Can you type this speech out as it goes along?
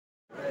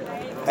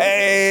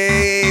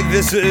Hey,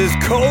 this is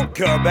Colt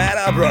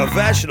Cabana,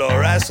 professional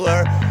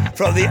wrestler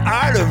from the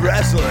Art of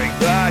Wrestling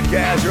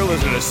podcast. You're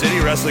listening to City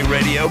Wrestling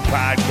Radio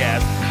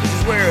podcast, which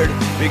is weird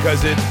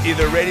because it's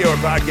either radio or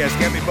podcast.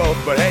 Can't be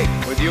both, but hey,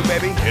 with you,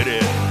 baby, it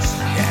is.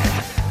 Yeah.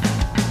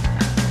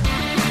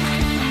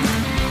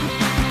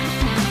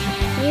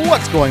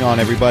 What's going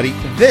on, everybody?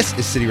 This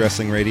is City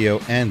Wrestling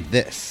Radio, and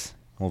this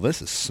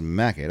is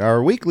Smack It,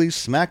 our weekly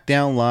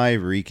SmackDown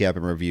Live recap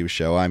and review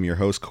show. I'm your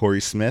host,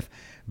 Corey Smith,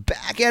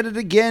 back at it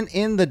again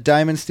in the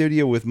Diamond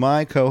Studio with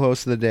my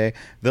co-host of the day,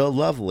 the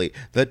lovely,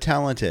 the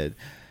talented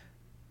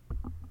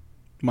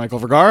Michael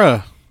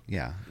Vergara.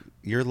 Yeah,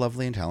 you're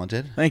lovely and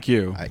talented. Thank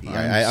you.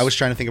 I was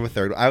trying to think of a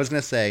third. I was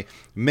going to say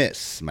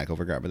Miss Michael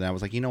Vergara, but then I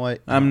was like, you know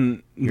what?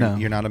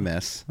 You're not a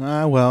miss.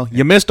 Well,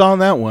 you missed on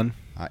that one.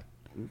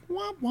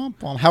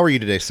 How are you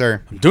today,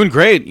 sir? I'm doing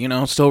great.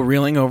 Still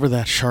reeling over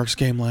that Sharks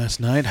game last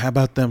night. How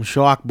about them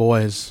Shock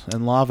Boys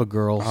and Lava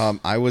Girls?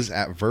 I was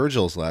at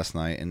Virgil's last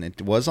night, and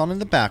it was on in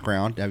the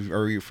background. Do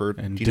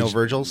you know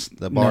Virgil's,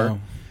 the bar?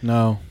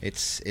 No.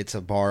 It's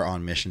a bar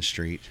on Mission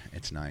Street.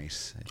 It's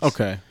nice.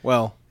 Okay,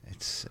 well.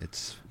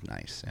 It's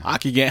nice.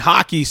 Yeah.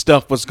 Hockey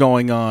stuff was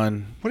going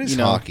on. What is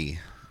hockey?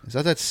 Is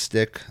that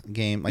stick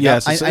game? Like,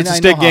 yes, it's a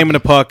stick game and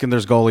a puck, and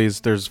there's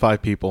goalies. There's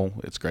 5 people.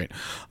 It's great.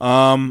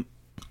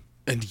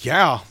 And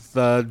yeah,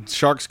 the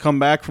Sharks come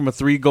back from a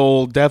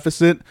 3-goal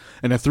deficit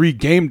and a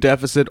 3-game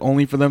deficit,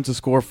 only for them to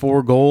score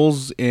 4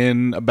 goals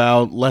in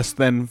about less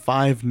than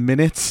 5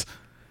 minutes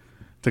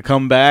to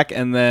come back,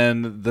 and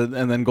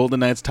then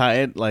Golden Knights tie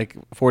it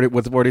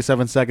with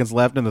 47 seconds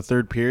left in the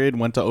third period,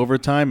 went to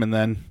overtime, and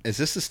then... Is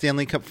this the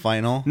Stanley Cup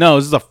final? No,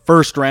 this is the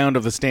first round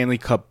of the Stanley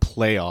Cup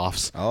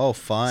playoffs. Oh,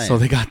 fine. So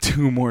they got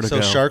 2 more to go.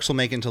 So Sharks will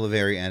make it until the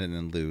very end and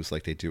then lose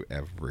like they do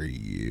every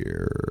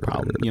year.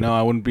 Probably.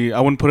 I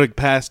wouldn't put it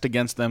past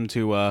against them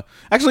to...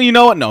 Actually, you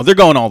know what? No, they're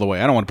going all the way.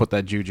 I don't want to put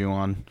that juju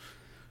on.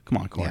 Come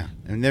on, Corey. Yeah.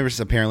 And there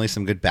was apparently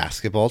some good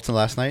basketball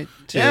last night,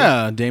 too.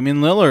 Yeah, Damian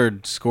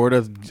Lillard scored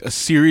a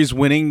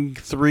series-winning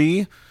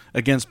 3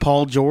 against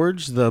Paul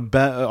George,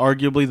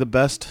 arguably the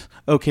best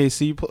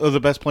the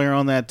best player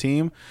on that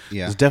team.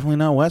 Yeah. It's definitely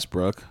not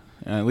Westbrook,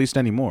 at least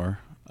anymore.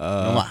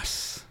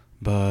 Unless.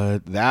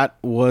 But that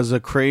was a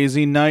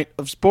crazy night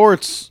of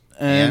sports.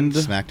 And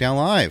SmackDown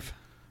Live.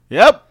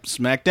 Yep,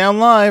 SmackDown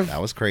Live. That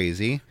was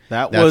crazy.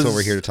 That's what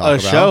we're here to talk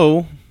about.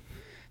 Show.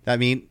 I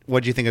mean,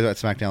 what do you think about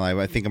SmackDown Live?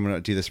 I think I'm going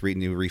to do this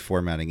new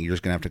reformatting. You're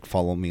just going to have to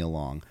follow me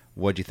along.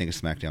 What do you think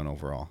of SmackDown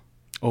overall?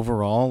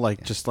 Overall,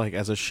 just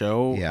as a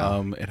show,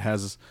 it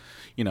has,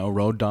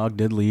 Road Dogg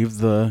did leave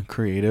the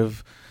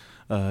creative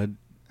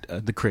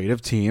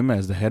team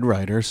as the head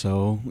writer.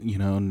 So,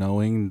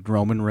 knowing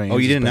Roman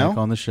Reigns you didn't is back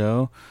know? on the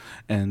show,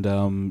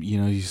 and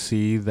you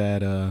see that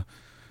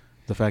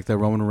the fact that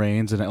Roman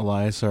Reigns and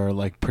Elias are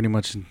pretty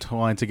much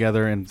entwined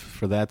together, and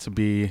for that to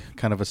be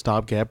kind of a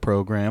stopgap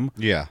program.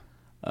 Yeah.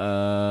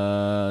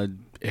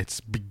 It's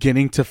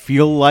beginning to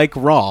feel like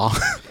Raw.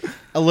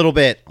 A little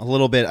bit.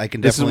 I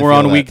can definitely we're feel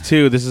on that. week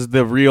 2. This is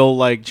the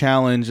real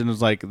challenge, and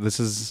it's this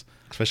is...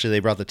 Especially they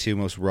brought the 2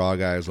 most Raw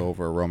guys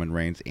over, Roman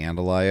Reigns and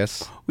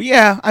Elias.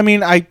 Yeah, I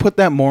mean, I put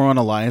that more on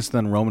Elias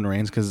than Roman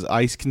Reigns because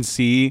I can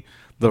see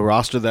the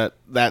roster that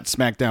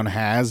SmackDown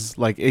has.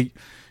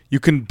 You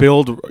can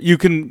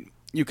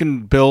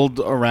build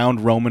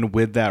around Roman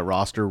with that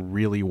roster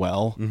really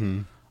well,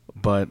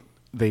 but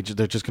they're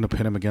just going to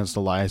pin him against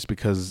Elias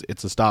because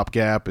it's a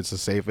stopgap. It's the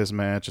safest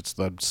match. It's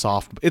a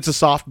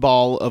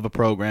softball of a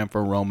program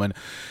for Roman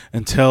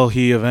until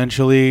he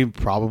eventually,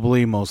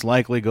 probably most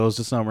likely, goes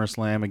to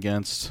SummerSlam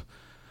against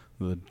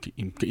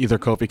either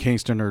Kofi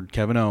Kingston or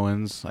Kevin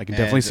Owens. I can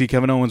definitely see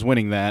Kevin Owens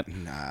winning that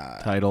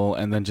title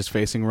and then just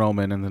facing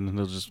Roman, and then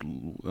they'll just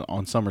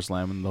on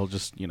SummerSlam, and they'll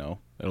just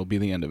it'll be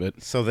the end of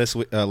it. So this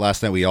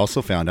last night we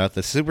also found out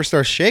the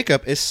Superstar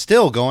Shakeup is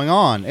still going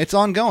on. It's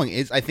ongoing.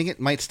 I think it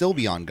might still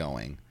be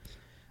ongoing.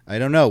 I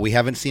don't know. We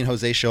haven't seen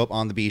Jose show up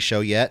on the B show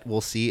yet. We'll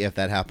see if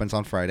that happens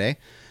on Friday.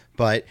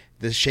 But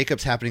the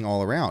shakeup's happening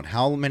all around.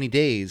 How many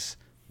days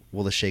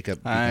will the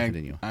shakeup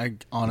continue? I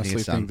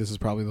honestly think this is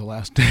probably the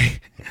last day.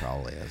 It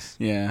probably is.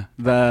 Yeah.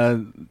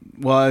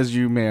 As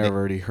you may have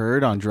already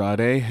heard,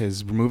 Andrade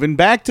is moving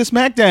back to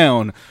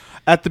SmackDown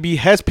at the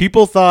behest.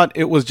 People thought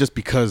it was just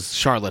because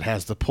Charlotte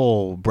has the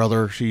pull,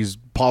 brother. She's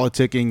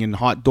politicking and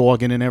hot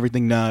dogging and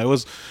everything. No, it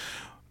was...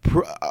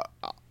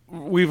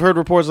 We've heard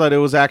reports that it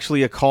was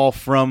actually a call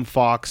from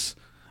Fox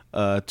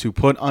to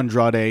put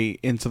Andrade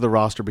into the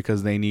roster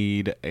because they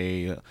need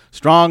a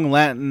strong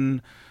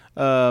Latin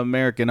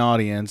American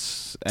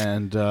audience,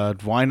 and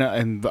why not?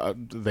 And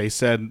they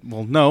said,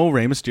 well, no,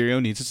 Rey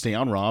Mysterio needs to stay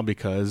on Raw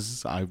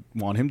because I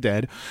want him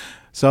dead.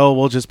 So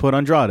we'll just put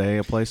Andrade,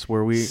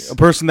 a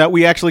person that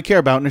we actually care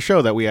about in a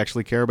show that we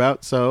actually care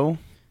about. So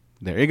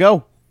there you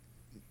go.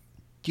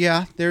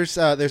 Yeah, there's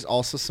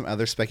also some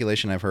other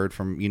speculation I've heard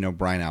from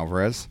Brian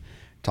Alvarez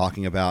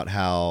talking about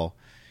how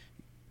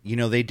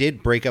they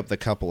did break up the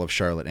couple of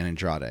Charlotte and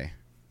Andrade.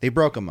 They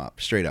broke them up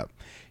straight up.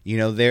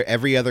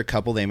 Every other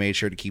couple they made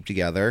sure to keep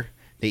together.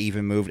 They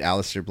even moved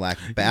Aleister Black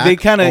back over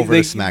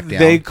to SmackDown.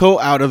 They go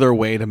out of their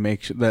way to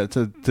make sure that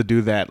to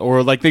do that,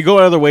 or like they go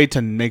out of their way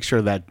to make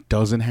sure that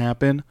doesn't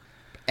happen.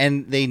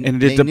 And they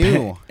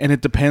knew. And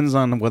it depends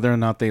on whether or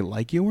not they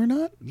like you or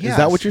not. Yes. Is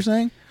that what you're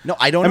saying? No,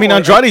 I don't. I mean,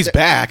 Andrade's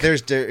back.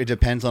 It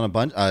depends on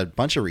a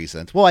bunch of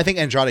reasons. Well, I think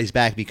Andrade's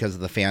back because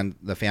of the fan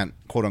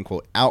quote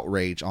unquote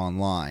outrage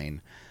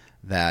online.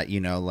 That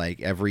like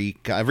every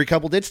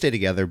couple did stay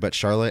together, but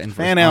Charlotte and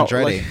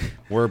Andrade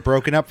were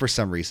broken up for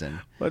some reason.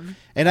 But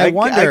and I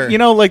wonder,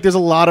 there's a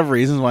lot of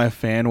reasons why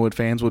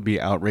fans would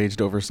be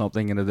outraged over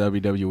something in the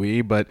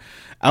WWE, but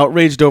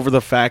outraged over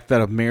the fact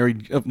that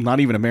not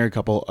even a married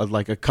couple,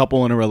 like a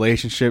couple in a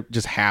relationship,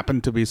 just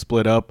happened to be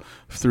split up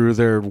through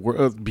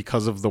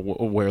because of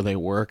where they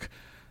work.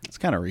 It's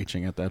kind of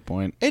reaching at that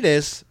point. It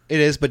is,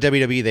 but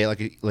WWE, they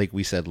like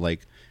we said,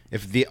 like.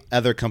 If the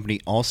other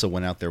company also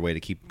went out their way to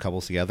keep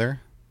couples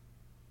together,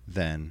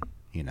 then,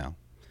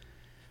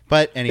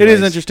 But anyways. It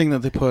is interesting that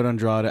they put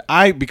Andrade.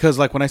 Because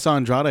when I saw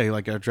Andrade,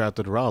 I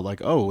drafted Raw,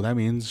 that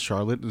means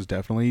Charlotte is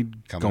definitely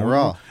coming to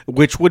Raw.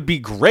 Which would be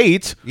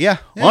great. Yeah.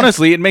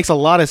 Honestly, it makes a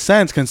lot of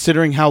sense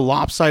considering how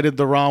lopsided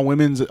the Raw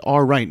women's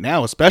are right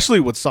now, especially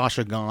with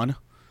Sasha gone.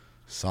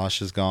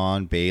 Sasha's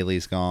gone.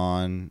 Bayley's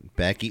gone.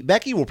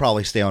 Becky will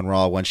probably stay on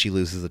Raw when she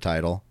loses the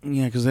title.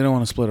 Yeah, because they don't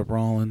want to split up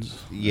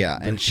Rollins. Yeah,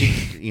 and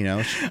she,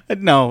 No,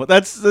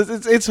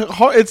 it's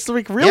hard. It's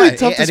really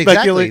tough to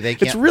speculate.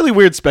 Exactly. It's really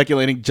weird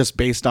speculating just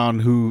based on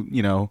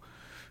who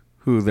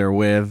they're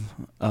with.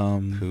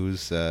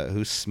 Who's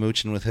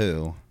smooching with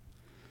who?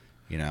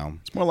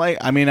 It's more like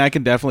I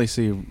can definitely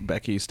see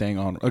Becky staying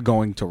on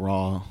going to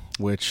Raw,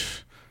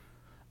 which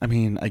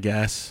I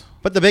guess.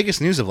 But the biggest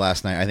news of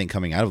last night, I think,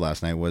 coming out of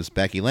last night, was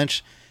Becky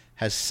Lynch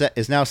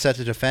is now set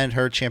to defend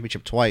her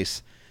championship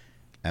twice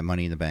at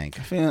Money in the Bank.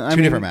 Two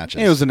different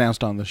matches. It was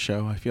announced on the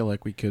show. I feel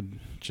like we could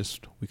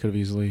have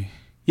easily.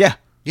 Yeah.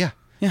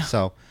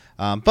 So,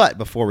 but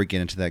before we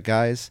get into that,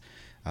 guys,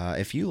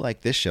 if you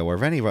like this show or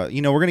if any of our,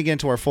 we're going to get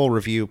into our full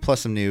review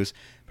plus some news.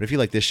 But if you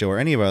like this show or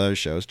any of our other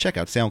shows, check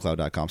out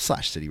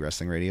SoundCloud.com/City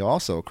Wrestling Radio.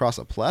 Also across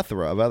a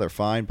plethora of other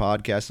fine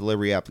podcast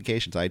delivery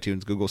applications: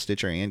 iTunes, Google,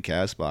 Stitcher, and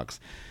Castbox.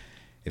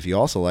 If you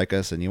also like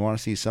us and you want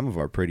to see some of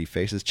our pretty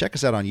faces, check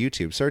us out on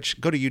YouTube.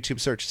 Go to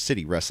YouTube, search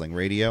City Wrestling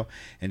Radio.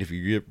 And if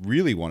you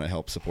really want to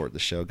help support the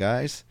show,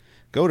 guys,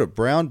 go to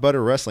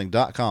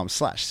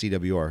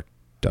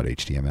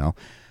brownbutterwrestling.com/CWR.html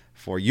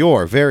for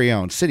your very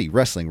own City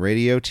Wrestling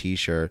Radio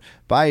t-shirt.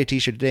 Buy a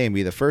t-shirt today and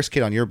be the first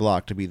kid on your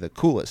block to be the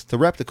coolest, to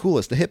rep the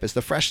coolest, the hippest,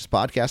 the freshest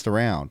podcast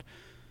around.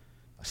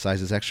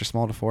 Sizes extra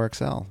small to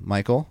 4XL.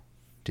 Michael,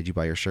 did you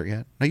buy your shirt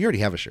yet? No, you already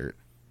have a shirt.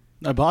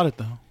 I bought it,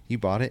 though. You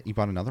bought it? You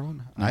bought another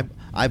one? No.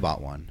 I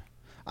bought one.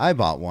 I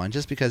bought one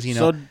just because,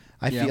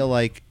 I feel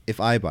like if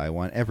I buy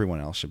one, everyone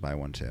else should buy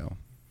one too.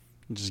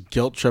 Just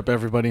guilt trip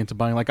everybody into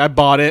buying. I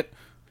bought it.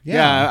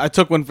 Yeah, I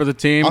took one for the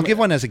team. I'll give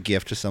one as a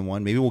gift to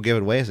someone. Maybe we'll give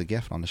it away as a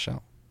gift on the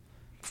show.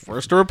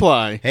 First to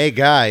reply. Hey,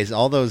 guys,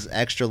 all those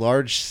extra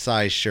large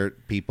size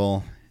shirt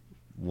people,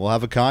 we'll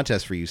have a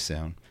contest for you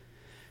soon.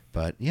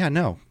 But,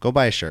 go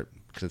buy a shirt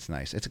because it's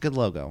nice. It's a good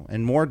logo.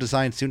 And more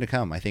designs soon to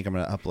come. I think I'm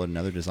going to upload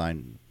another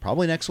design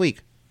probably next week.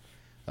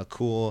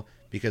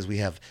 Because we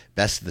have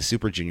Best of the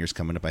Super Juniors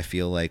coming up, I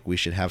feel like we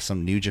should have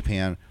some New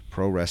Japan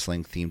Pro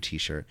Wrestling themed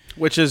t-shirt.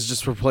 Which is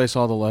just replace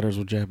all the letters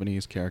with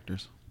Japanese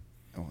characters.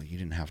 Oh, you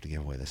didn't have to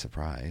give away the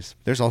surprise.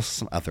 There's also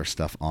some other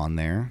stuff on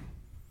there.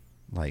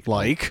 Like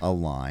a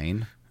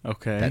line.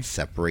 Okay. That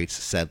separates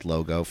said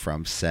logo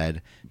from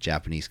said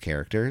Japanese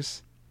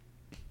characters.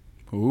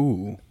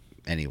 Ooh.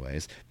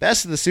 Anyways,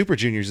 Best of the Super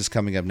Juniors is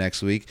coming up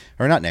next week.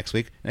 Or not next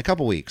week, in a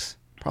couple weeks.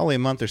 Probably a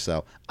month or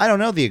so. I don't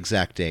know the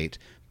exact date.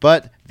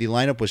 But the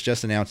lineup was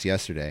just announced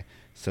yesterday.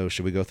 So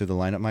should we go through the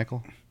lineup,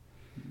 Michael?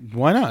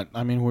 Why not?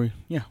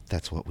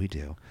 That's what we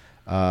do.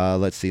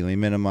 Let's see. Let me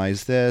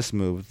minimize this.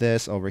 Move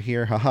this over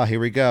here. Haha,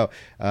 here we go.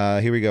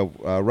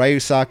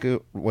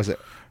 Ryusuke, was it?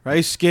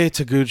 Ryusuke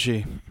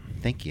Taguchi.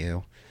 Thank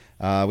you.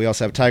 We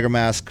also have Tiger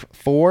Mask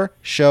 4,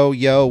 Sho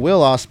Yo, Will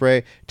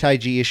Ospreay,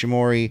 Taiji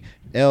Ishimori,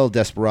 El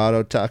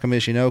Desperado,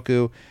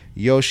 Takamichi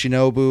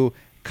Yoshinobu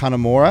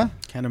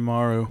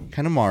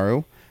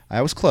Kanemaru.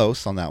 I was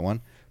close on that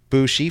one.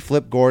 Bushi,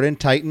 Flip Gordon,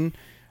 Titan,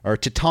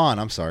 Marty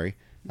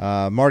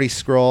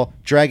Scurll,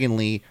 Dragon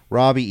Lee,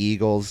 Robbie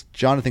Eagles,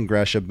 Jonathan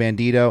Gresham,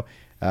 Bandito,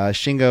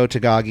 Shingo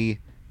Takagi,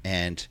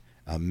 and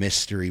a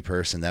mystery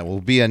person that will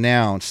be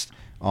announced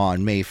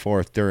on May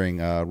 4th during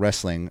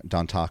Wrestling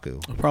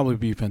Dontaku. It'll probably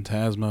be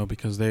Phantasmo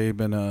because they've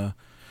been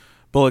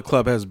Bullet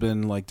Club has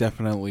been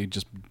definitely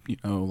just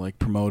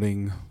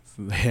promoting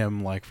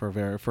him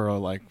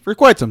for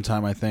quite some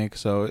time, I think.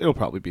 So it'll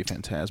probably be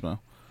Phantasmo.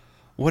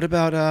 What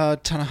about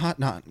Tanahashi?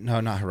 Not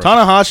Hiroshi.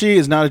 Tanahashi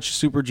is not a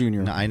Super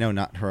Junior. No, I know,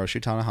 not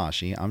Hiroshi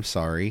Tanahashi. I'm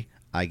sorry.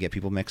 I get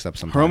people mixed up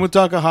sometimes. Hiromu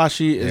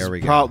Takahashi is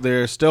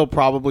they're still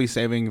probably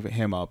saving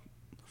him up.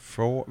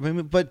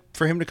 But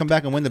for him to come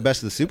back and win the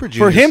Best of the Super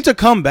Juniors. For him to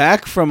come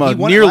back from a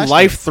near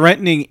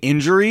life-threatening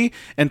injury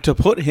and to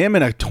put him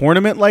in a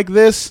tournament like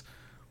this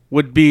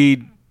would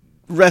be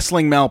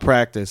wrestling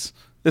malpractice.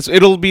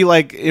 It'll be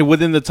like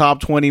within the top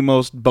 20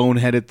 most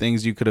boneheaded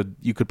things you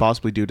could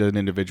possibly do to an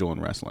individual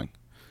in wrestling.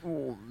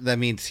 That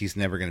means he's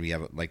never going to be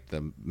like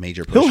the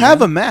major push. He'll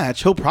have a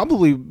match.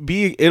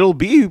 It'll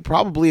be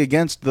probably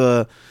against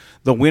the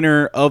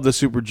winner of the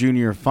Super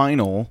Junior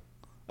final.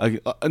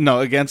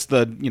 Against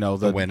the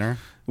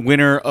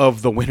winner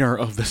of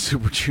the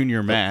Super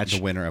Junior match.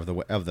 The winner of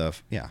the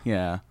yeah.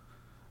 Yeah.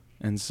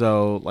 And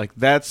so, like,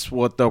 that's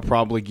what they'll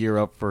probably gear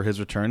up for his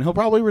return. He'll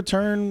probably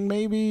return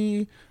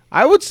maybe...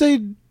 I would say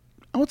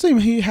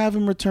he have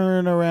him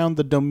return around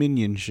the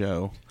Dominion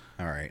show.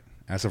 All right.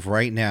 As of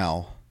right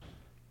now,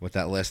 with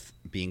that list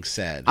being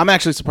said... I'm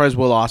actually surprised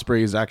Will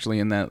Ospreay is actually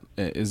in that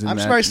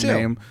surprised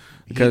name. Too.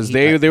 Because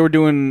they were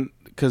doing...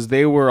 Because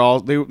they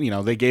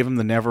gave him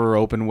the never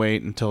open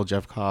weight until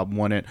Jeff Cobb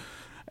won it.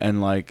 And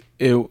like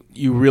you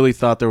really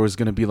thought there was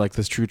going to be like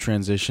this true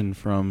transition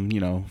from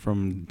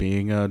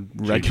being a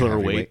regular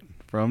weight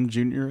from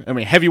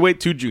heavyweight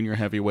to junior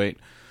heavyweight.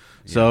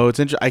 Yeah. So it's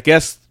interesting. I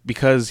guess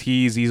because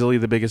he's easily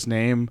the biggest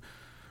name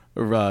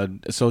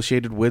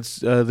associated with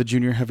the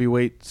junior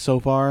heavyweight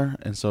so far,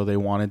 and so they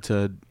wanted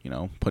to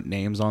put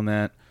names on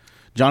that.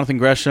 Jonathan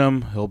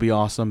Gresham, he'll be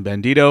awesome.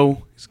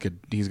 Bandito, he's good.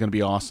 He's going to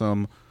be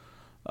awesome.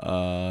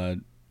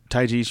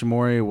 Taiji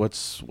Ishimori,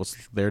 what's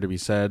there to be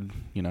said?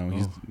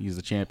 He's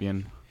the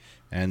champion.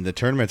 And the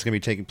tournament's going to be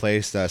taking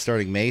place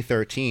starting May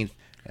 13th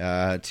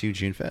to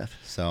June 5th.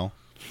 So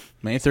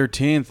May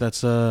 13th,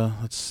 that's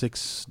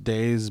 6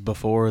 days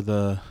before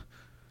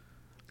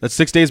That's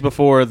 6 days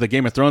before the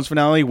Game of Thrones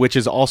finale, which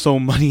is also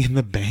Money in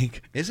the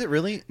Bank. Is it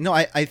really? No,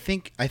 I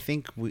think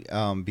we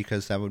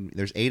because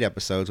there's 8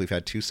 episodes. We've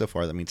had 2 so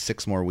far. That means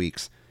 6 more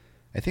weeks.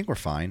 I think we're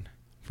fine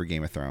for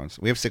Game of Thrones.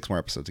 We have 6 more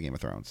episodes of Game of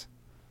Thrones.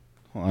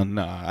 Well,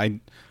 no,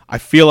 I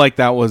feel like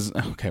that was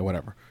okay.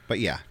 Whatever. But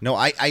yeah, no,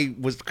 I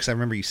was because I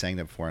remember you saying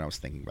that before, and I was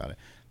thinking about it.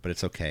 But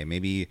it's okay.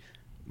 Maybe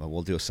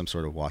we'll do some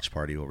sort of watch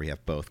party where we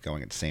have both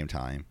going at the same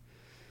time.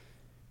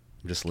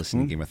 I'm just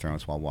listening to Game of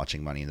Thrones while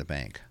watching Money in the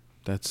Bank.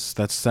 That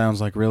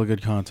sounds like real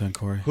good content,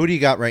 Corey. Who do you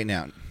got right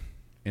now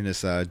in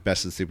this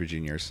Best of the Super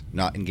Juniors?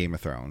 Not in Game of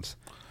Thrones.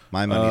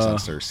 My money's on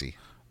Cersei.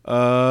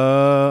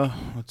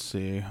 Let's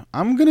see.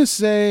 I'm gonna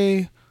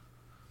say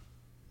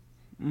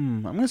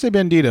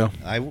Bandito.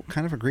 I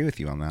kind of agree with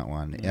you on that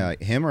one.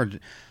 Him or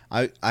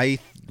I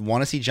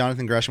want to see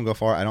Jonathan Gresham go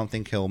far. I don't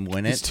think he'll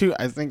win it.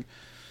 I think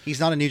he's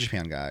not a New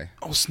Japan guy.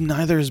 Oh,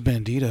 neither is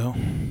Bandito.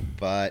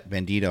 But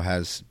Bandito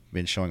has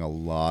been showing a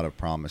lot of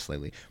promise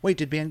lately. Wait,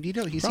 did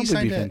Bandito? He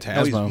signed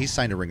he's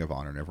signed a Ring of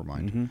Honor. Never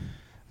mind.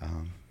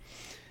 Mm-hmm.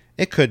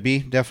 It could be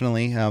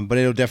definitely, but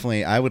it'll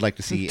definitely. I would like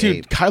to see.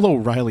 Dude, Kyle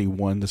O'Reilly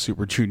won the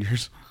Super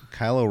Juniors.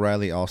 Kyle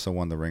O'Reilly also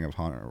won the Ring of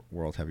Honor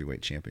World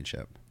Heavyweight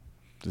Championship.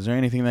 Is there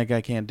anything that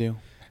guy can't do?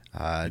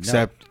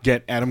 Except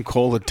get Adam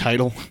Cole a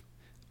title.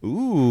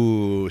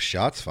 Ooh,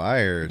 shots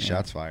fired! Yeah.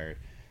 Shots fired.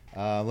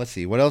 Let's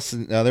see. What else?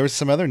 There was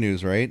some other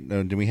news, right?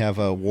 Do we have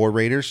War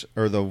Raiders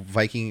or the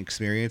Viking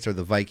Experience or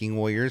the Viking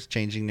Warriors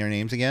changing their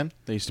names again?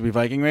 They used to be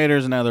Viking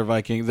Raiders, and now they're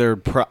Viking.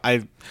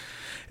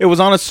 It was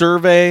on a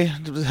survey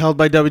held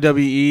by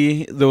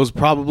WWE. There was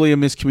probably a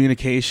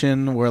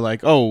miscommunication where,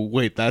 like, oh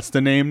wait, that's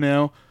the name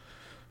now,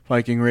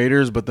 Viking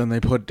Raiders. But then they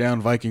put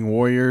down Viking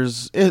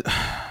Warriors.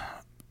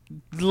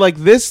 Like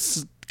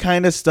this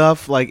kind of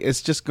stuff, like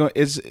this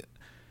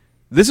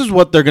is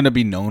what they're going to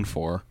be known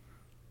for.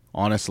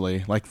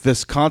 Honestly, like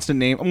this constant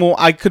name. Well,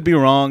 I could be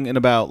wrong in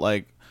about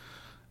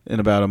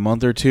a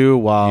month or two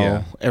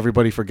while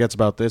everybody forgets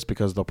about this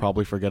because they'll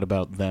probably forget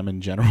about them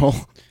in general.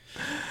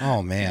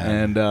 Oh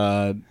man. And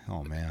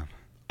oh man.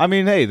 I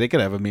mean, hey, they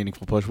could have a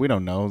meaningful push. We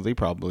don't know. They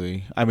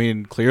probably. I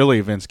mean,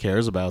 clearly Vince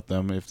cares about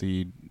them if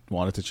they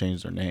wanted to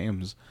change their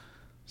names.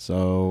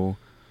 So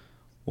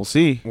we'll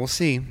see. We'll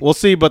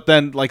see. But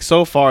then, like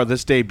so far,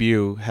 this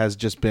debut has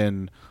just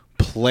been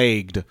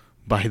plagued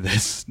by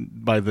this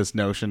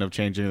notion of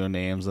changing their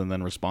names and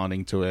then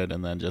responding to it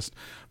and then just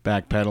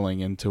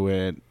backpedaling into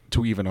it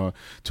to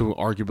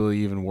arguably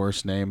even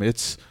worse name.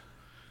 It's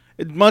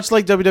much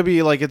like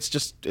WWE. Like it's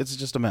just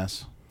a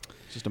mess.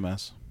 It's just a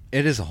mess.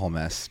 It is a whole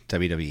mess.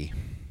 WWE.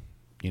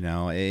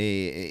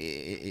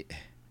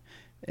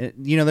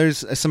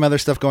 There's some other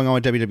stuff going on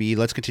with WWE.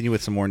 Let's continue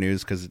with some more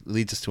news because it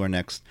leads us to our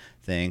next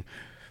thing.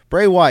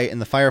 Bray Wyatt in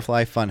the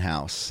Firefly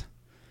Funhouse.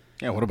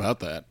 Yeah, what about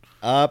that?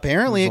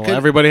 Apparently,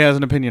 everybody has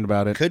an opinion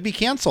about it. Could be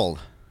canceled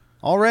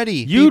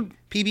already.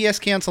 PBS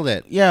canceled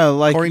it. Yeah,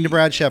 like according to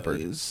Brad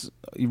Shepard.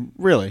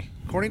 Really?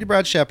 According to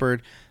Brad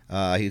Shepard,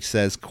 he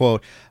says,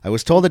 "quote I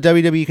was told that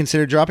WWE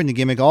considered dropping the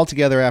gimmick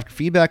altogether after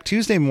feedback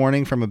Tuesday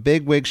morning from a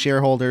big wig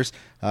shareholders,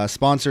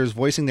 sponsors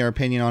voicing their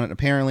opinion on it.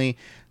 Apparently,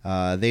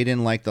 they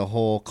didn't like the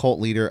whole cult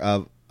leader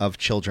of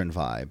children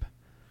vibe."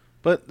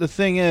 But the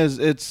thing is,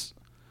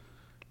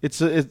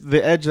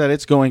 the edge that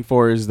it's going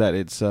for is that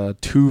it's a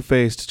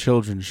two-faced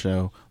children's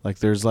show. Like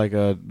there's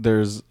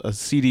a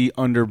seedy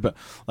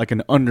like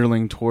an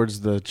underling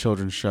towards the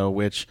children's show,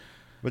 which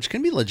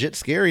can be legit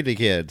scary to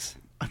kids.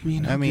 I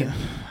mean,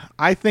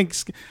 I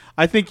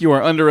think you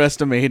are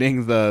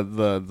underestimating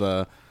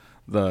the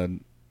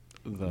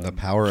The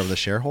power of the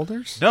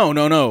shareholders? No.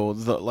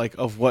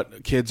 Of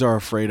what kids are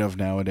afraid of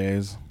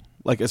nowadays.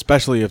 Like,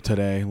 especially of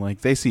today.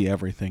 Like, they see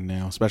everything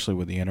now, especially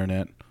with the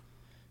internet.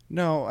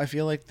 No, I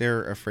feel like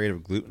they're afraid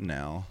of gluten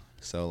now.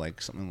 So,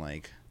 like, something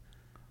like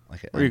where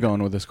are you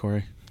going with this,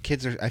 Corey?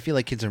 I feel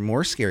like kids are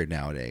more scared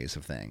nowadays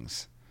of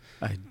things.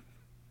 I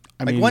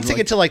Like, mean, once they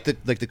get to, like,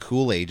 the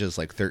cool ages,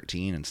 like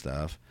 13 and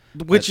stuff.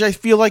 which I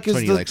feel like is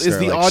when you, like, start,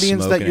 the like,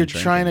 audience that smoking you're and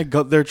trying to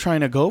go. They're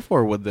trying to go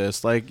for with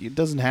this. Like, it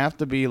doesn't have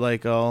to be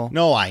like, oh,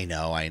 No, I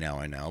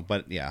know.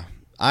 But, yeah.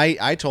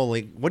 I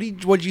totally... What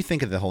did you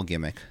think of the whole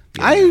gimmick?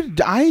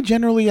 I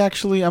generally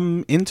actually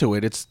am into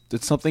it. It's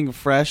something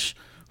fresh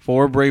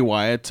for Bray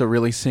Wyatt to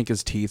really sink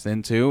his teeth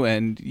into,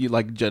 and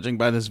like, judging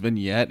by this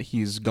vignette,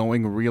 he's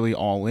going really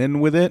all in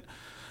with it.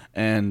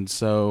 And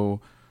so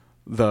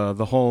the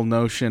whole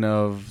notion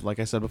of, like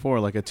I said before,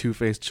 like a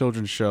two-faced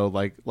children's show,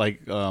 like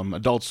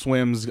Adult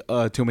Swim's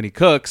Too Many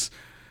Cooks,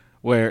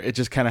 where it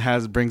just kind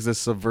of brings this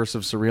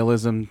subversive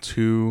surrealism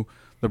to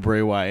the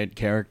Bray Wyatt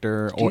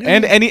character,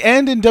 and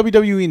in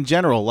WWE in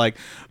general. Like,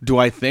 do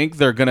I think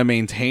they're gonna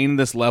maintain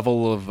this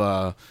level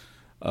of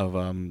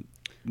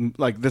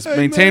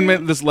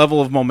this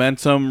level of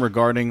momentum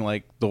regarding,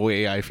 like, the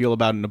way I feel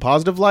about it in a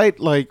positive light?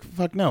 Like,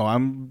 fuck no.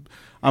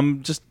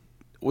 I'm just,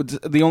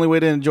 the only way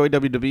to enjoy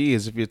WWE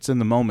is if it's in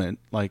the moment.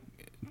 Like,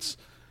 it's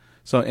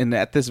so, and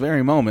at this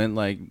very moment,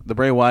 like the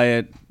Bray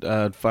Wyatt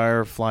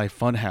Firefly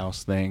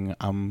Funhouse thing,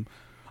 I'm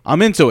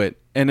into it.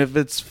 And if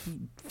it's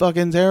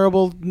fucking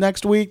terrible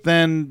next week,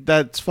 then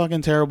that's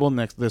fucking terrible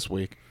this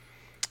week.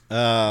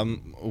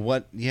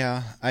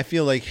 Yeah, I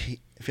feel like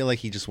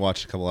he just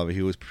watched a couple of it.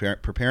 He was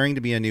preparing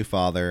to be a new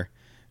father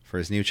for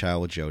his new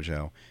child with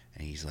JoJo,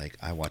 and he's like,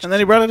 I watched. And then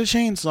he brought out a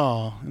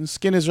chainsaw and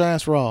skinned his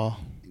ass raw.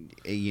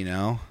 You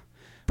know,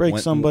 break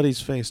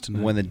somebody's face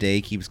tonight. When the day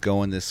keeps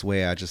going this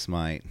way, I just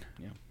might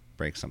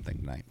break something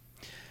tonight.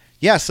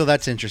 Yeah, so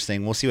that's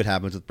interesting. We'll see what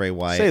happens with Bray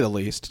Wyatt. To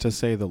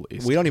say the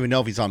least. We don't even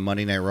know if he's on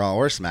Monday Night Raw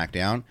or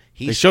SmackDown.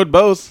 They showed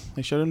both.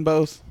 They showed him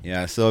both.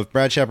 Yeah, so if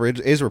Brad Shepard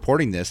is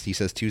reporting this, he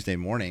says Tuesday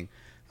morning.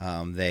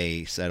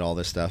 They said all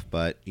this stuff,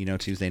 but,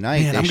 Tuesday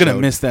night... Man, I'm going to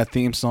miss that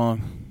theme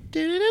song.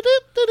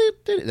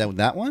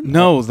 That one?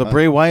 No, the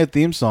Bray Wyatt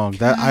theme song.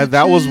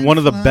 That was one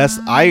of the best...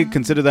 I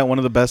consider that one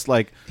of the best,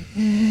 like,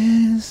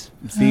 theme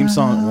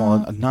song.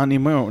 Well, not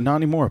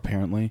anymore,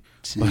 apparently.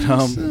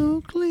 But,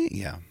 so clean.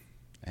 Yeah.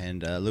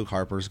 And Luke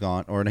Harper's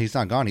gone. Or he's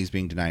not gone. He's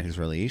being denied his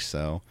release,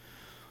 so...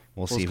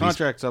 We'll see. His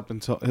contract's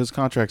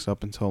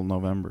up until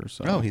November.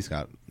 So. Oh, he's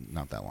got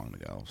not that long to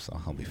go,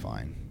 so he'll be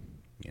fine.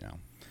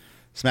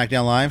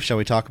 SmackDown Live, shall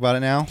we talk about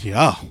it now?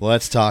 Yeah.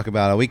 Let's talk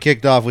about it. We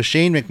kicked off with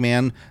Shane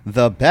McMahon,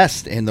 the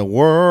best in the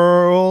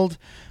world,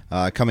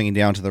 coming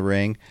down to the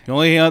ring. They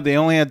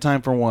only had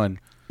time for one.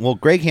 Well,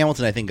 Greg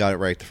Hamilton, I think, got it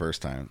right the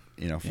first time.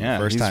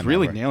 First time. He's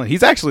really nailing.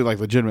 He's actually, like,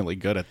 legitimately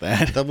good at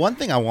that. The only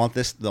thing I want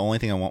with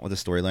the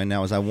storyline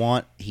now is I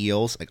want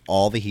heels, like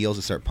all the heels,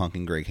 to start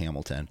punking Greg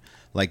Hamilton.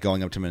 Like,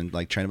 going up to him and,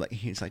 like, trying to, like,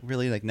 he's like,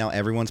 really? Like, now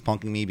everyone's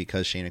punking me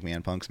because Shane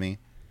McMahon punks me?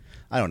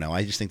 I don't know.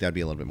 I just think that'd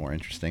be a little bit more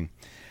interesting.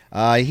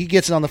 He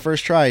gets it on the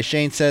first try.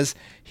 Shane says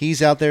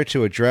he's out there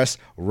to address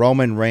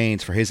Roman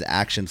Reigns for his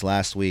actions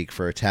last week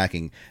for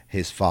attacking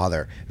his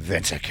father,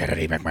 Vince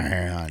Kennedy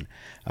McMahon.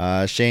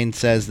 Shane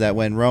says that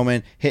when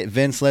Roman hit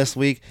Vince last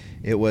week,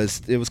 it was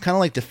kind of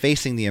like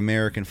defacing the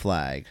American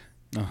flag.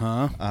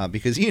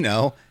 Because,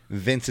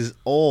 Vince is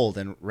old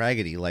and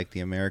raggedy like the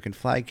American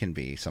flag can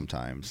be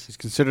sometimes. He's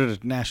considered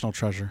a national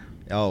treasure.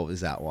 Oh, is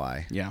that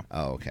why? Yeah.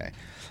 Oh, okay.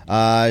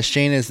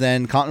 Shane is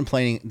then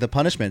contemplating the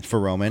punishment for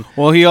Roman.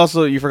 Well,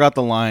 you forgot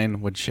the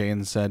line what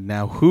Shane said.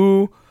 Now,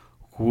 who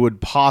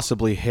would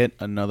possibly hit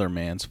another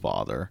man's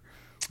father?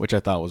 Which I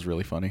thought was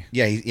really funny.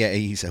 Yeah,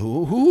 he said,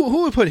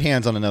 who would put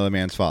hands on another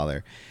man's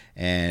father?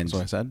 And that's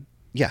what I said?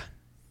 Yeah.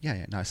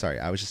 No,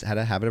 sorry. I had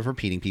a habit of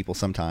repeating people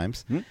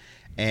sometimes. Mm-hmm.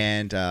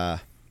 And,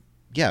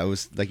 it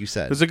was like you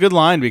said. It was a good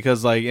line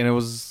because, like, and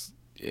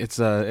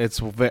it's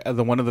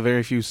one of the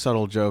very few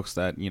subtle jokes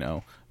that,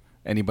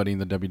 anybody in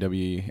the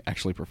WWE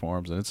actually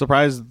performs. And it's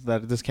surprised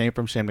that this came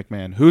from Shane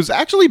McMahon, who's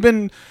actually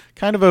been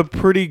kind of a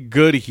pretty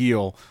good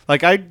heel.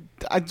 Like,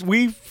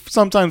 we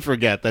sometimes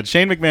forget that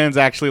Shane McMahon's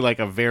actually like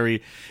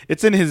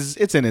it's in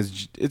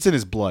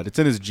his blood. It's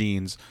in his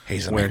genes.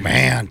 He's a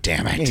McMahon,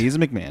 damn it. Yeah, he's a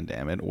McMahon,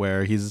 damn it.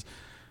 Where he's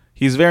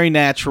very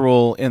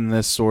natural in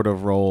this sort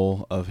of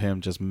role of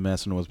him just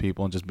messing with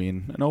people and just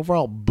being an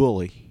overall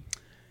bully.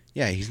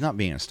 Yeah, he's not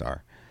being a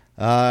star.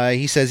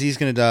 He says he's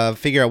going to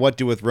figure out what to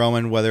do with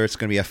Roman, whether it's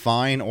going to be a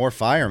fine or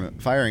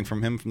firing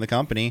from him from the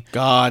company.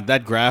 God,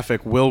 that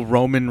graphic, will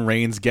Roman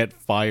Reigns get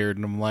fired?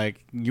 And I'm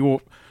like, no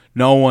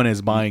one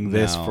is buying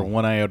this for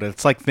one iota.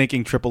 It's like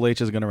thinking Triple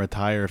H is going to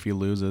retire if he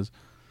loses.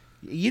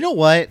 You know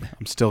what?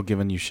 I'm still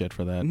giving you shit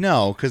for that.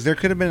 No, because there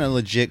could have been a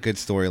legit good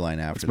storyline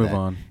after that. Let's move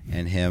on.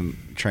 And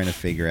him trying to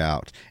figure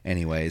out.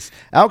 Anyways,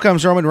 out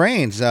comes Roman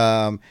Reigns.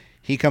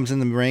 He comes in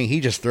the ring. He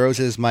just throws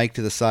his mic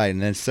to the side,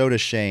 and then so does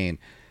Shane.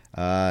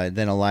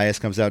 Then Elias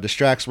comes out,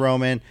 distracts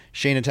Roman.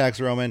 Shane attacks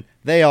Roman.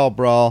 They all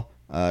brawl.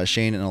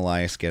 Shane and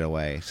Elias get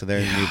away. So they're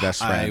new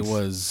best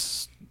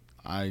friends.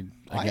 I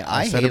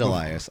hate said it before.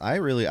 Elias. I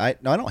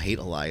don't hate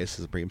Elias.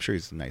 I'm sure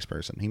he's a nice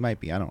person. He might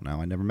be. I don't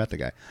know. I never met the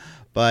guy,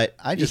 but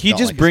I just He don't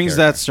just like his brings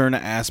that character. certain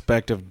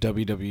aspect of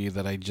WWE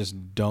that I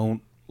just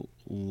don't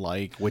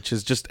like, which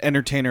is just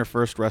entertainer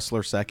first,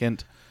 wrestler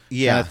second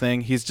Yeah. kind of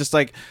thing. He's just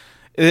like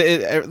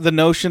the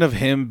notion of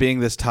him being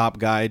this top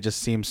guy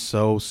just seems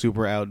so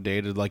super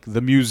outdated. Like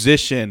the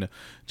musician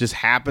just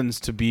happens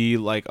to be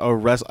like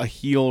a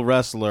heel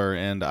wrestler,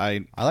 and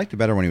I liked it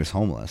better when he was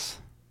homeless.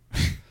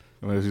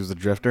 he was a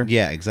drifter.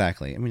 Yeah,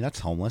 exactly. I mean, that's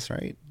homeless,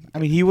 right? I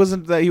mean, he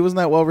wasn't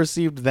that well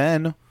received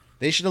then.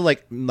 They should have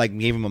like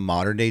gave him a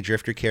modern day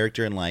drifter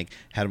character and like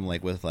had him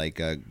like with like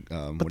a.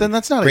 But then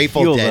that's not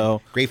Grateful a heel Dead,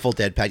 though. Grateful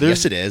Dead pad.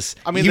 There's- Yes, it is.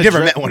 I mean, you've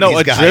never met one of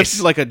these guys.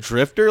 like a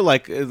drifter,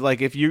 like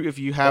if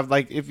you have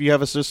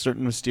a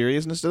certain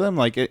mysteriousness to them,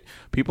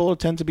 people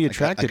tend to be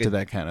attracted to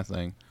that kind of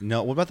thing.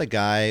 No, what about the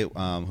guy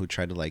who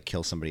tried to like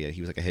kill somebody?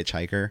 He was like a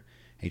hitchhiker.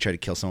 And he tried to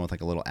kill someone with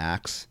like a little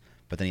axe,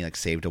 but then he like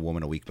saved a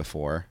woman a week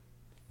before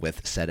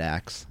with said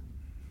axe.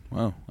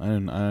 Wow, I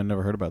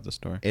never heard about this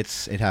story. It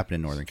happened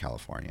in Northern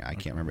California. I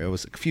can't remember. It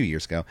was a few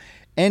years ago.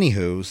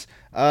 Anywho's,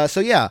 so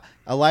yeah,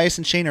 Elias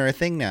and Shane are a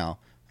thing now.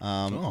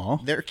 Aw.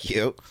 They're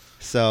cute.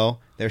 So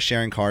they're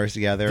sharing cars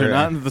together. They're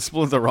not in the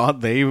split of the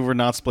Rod. They were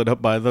not split up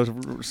by the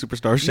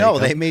Superstar Shake. No,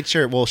 they made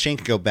sure. Well, Shane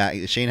could go back.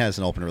 Shane has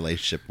an open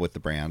relationship with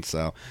the brand,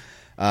 so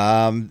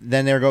then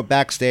they go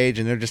backstage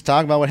and they're just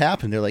talking about what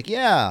happened. They're like,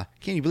 "Yeah,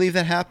 can you believe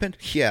that happened?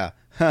 Yeah,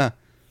 huh."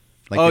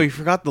 Like you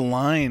forgot the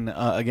line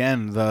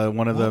again.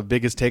 One of the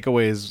biggest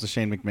takeaways to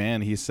Shane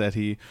McMahon. He said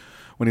when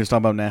he was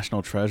talking about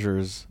national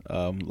treasures,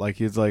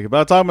 he's like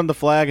about talking about the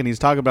flag, and he's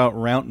talking about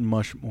Mount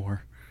Mushmore.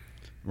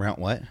 Mount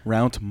what?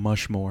 Mount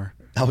Mushmore.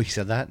 Oh, he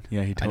said that.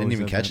 Yeah, he totally I didn't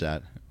even said catch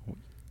that.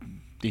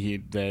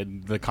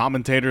 that. The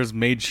commentators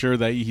made sure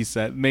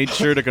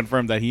to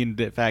confirm that he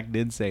in fact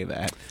did say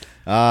that.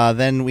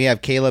 Then we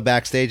have Kayla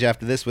backstage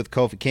after this with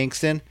Kofi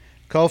Kingston.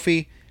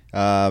 Kofi,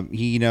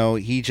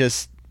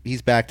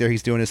 he's back there.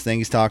 He's doing his thing.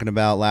 He's talking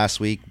about last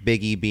week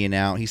Big E being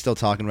out. He's still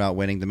talking about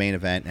winning the main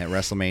event at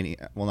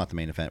WrestleMania. Well, not the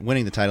main event,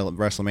 winning the title at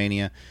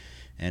WrestleMania,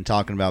 and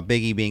talking about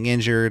Big E being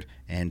injured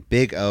and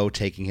Big O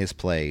taking his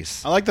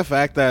place. I like the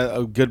fact that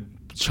a good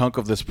chunk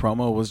of this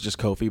promo was just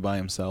Kofi by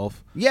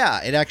himself.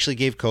 Yeah, it actually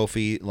gave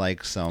Kofi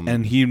like some,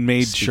 and he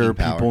made speaking sure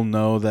power. people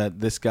know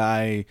that this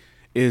guy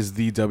is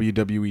the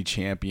WWE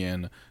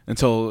champion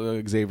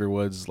until Xavier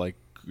Woods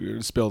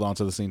spilled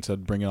onto the scene,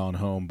 said bring it on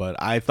home. But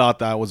I thought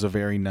that was a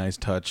very nice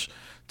touch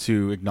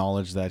to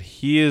acknowledge that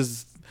he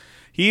is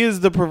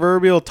the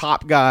proverbial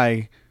top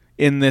guy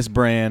in this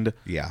brand.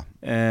 Yeah,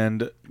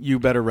 and you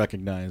better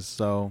recognize.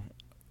 So,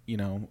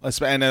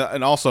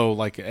 and also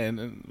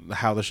and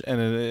how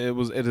it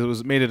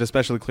was made it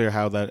especially clear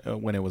how that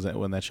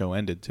when that show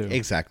ended too.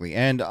 Exactly.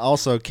 And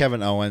also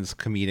Kevin Owens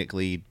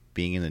comedically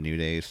being in the New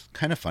Days,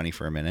 kind of funny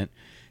for a minute.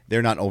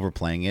 They're not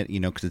overplaying it,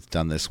 because it's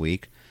done this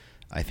week.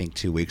 I think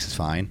 2 weeks is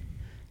fine.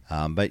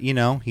 But,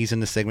 he's in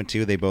the segment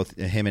too.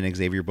 Him and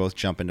Xavier both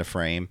jump into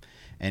frame.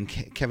 And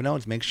Kevin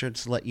Owens makes sure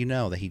to let you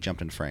know that he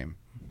jumped in frame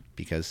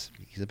because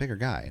he's a bigger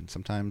guy. And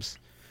sometimes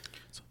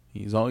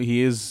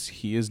he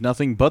is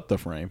nothing but the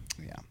frame.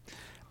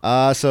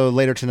 Yeah. So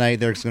later tonight,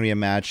 there's going to be a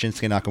match: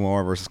 Shinsuke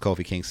Nakamura versus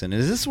Kofi Kingston.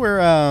 And is this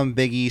where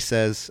Big E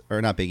says,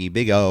 or not Big E,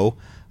 Big O?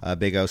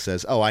 Big O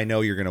says, "Oh, I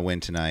know you're going to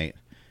win tonight."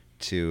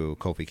 To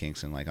Kofi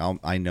Kingston,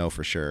 I know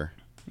for sure.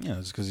 Yeah,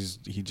 it's because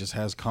he just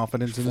has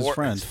confidence in his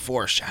friend. It's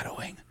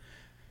foreshadowing.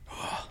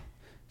 Oh,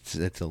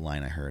 it's a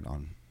line I heard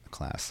on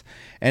class.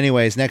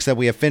 Anyways, next up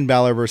we have Finn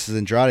Balor versus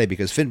Andrade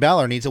because Finn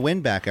Balor needs a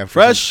win back after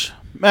fresh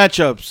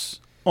matchups.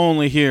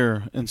 Only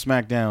here in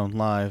SmackDown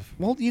Live.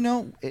 Well,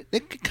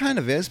 it kind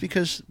of is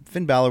because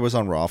Finn Balor was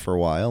on Raw for a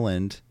while,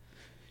 and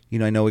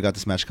I know we got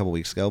this match a couple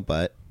weeks ago,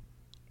 but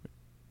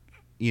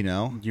You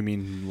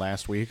mean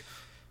last week?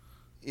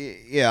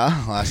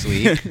 Yeah, last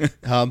week.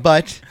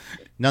 But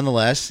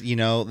nonetheless,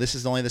 this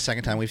is only the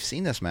second time we've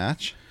seen this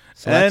match,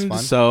 so that's fun.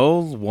 So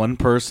one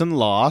person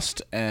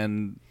lost,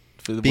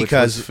 which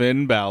was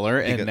Finn Balor,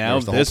 and now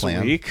this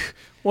week,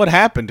 what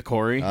happened,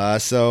 Corey?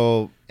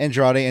 So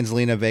Andrade and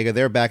Zelina Vega,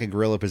 they're back in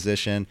gorilla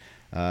position.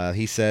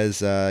 He says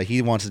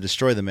he wants to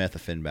destroy the myth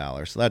of Finn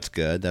Balor, so that's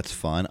good. That's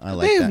fun. I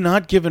like that. They have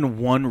not given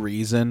one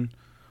reason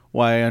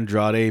why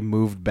Andrade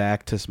moved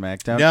back to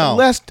SmackDown. No.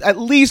 At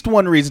least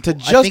one reason to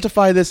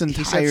justify this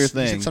entire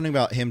thing. He said something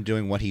about him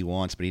doing what he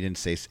wants, but he didn't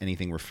say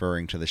anything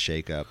referring to the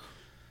shakeup.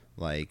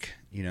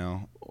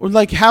 Or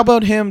how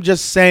about him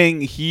just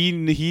saying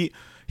he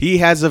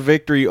has a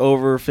victory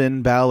over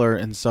Finn Balor,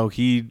 and so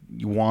he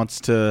wants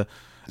to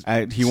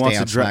He wants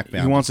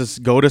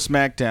to go to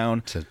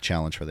SmackDown to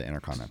challenge for the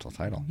Intercontinental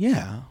title.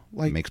 Yeah,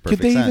 makes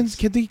perfect sense.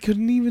 They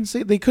couldn't even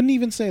say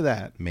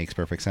that. Makes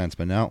perfect sense,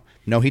 but no,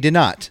 he did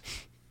not.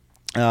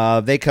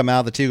 They come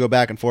out. The two go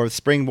back and forth.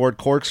 Springboard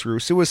corkscrew,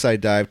 suicide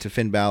dive to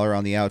Finn Balor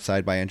on the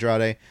outside by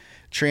Andrade.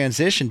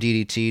 Transition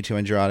DDT to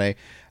Andrade.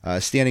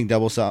 Standing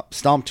double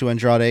stomp to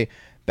Andrade.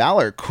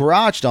 Balor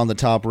crouched on the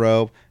top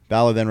rope.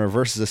 Balor then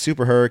reverses a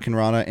Super Hurricane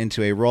Rana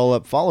into a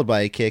roll-up, followed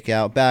by a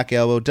kick-out, back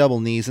elbow, double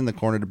knees in the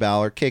corner to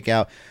Balor,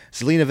 kick-out.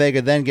 Zelina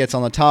Vega then gets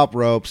on the top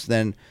ropes,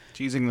 then...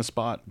 Teasing the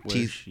spot.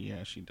 Where she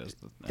does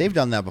the thing. They've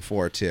done that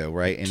before, too,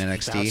 right, in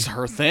NXT? That's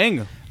her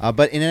thing.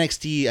 But in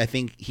NXT, I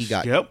think he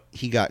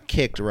got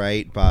kicked,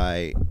 right,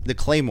 by the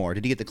Claymore.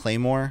 Did he get the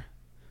Claymore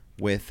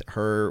with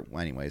her?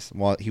 Anyways,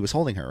 well, he was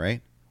holding her,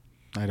 right?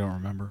 I don't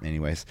remember.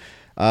 Anyways,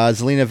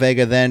 Zelina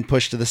Vega then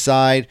pushed to the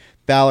side.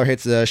 Balor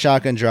hits a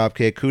shotgun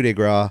dropkick, coup de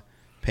grace,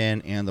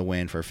 pin, and the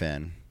win for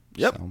Finn.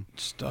 Yep. So,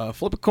 Just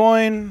flip a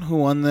coin. Who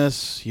won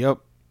this? Yep.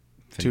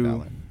 Finn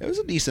Balor. It was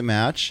a decent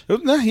match.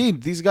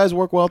 These guys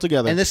work well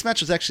together. And this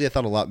match was actually, I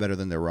thought, a lot better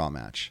than their Raw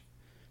match.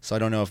 So I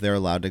don't know if they're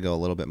allowed to go a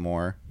little bit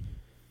more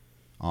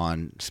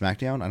on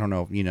SmackDown. I don't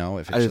know,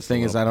 if it's the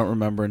thing is, I don't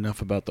remember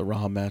enough about the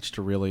Raw match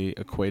to really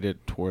equate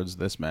it towards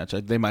this match.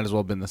 They might as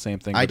well have been the same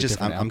thing.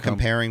 I'm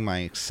comparing my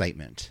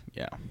excitement.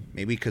 Yeah.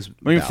 Maybe because...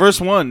 first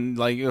one,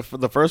 for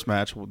the first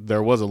match,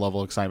 there was a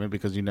level of excitement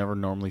because you never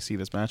normally see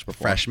this match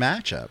before. Fresh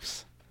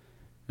matchups.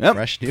 Yep.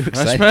 Fresh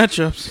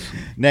matchups.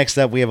 Next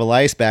up, we have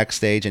Elias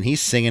backstage, and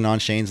he's singing on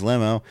Shane's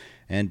limo.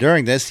 And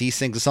during this, he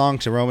sings a song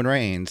to Roman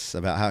Reigns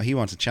about how he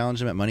wants to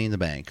challenge him at Money in the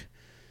Bank.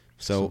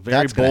 So very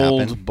that's going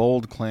to happen.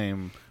 bold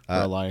claim for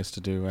Elias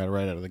to do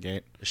right out of the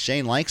gate.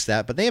 Shane likes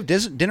that, but they have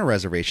dinner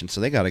reservations, so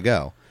they got to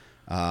go.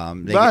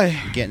 They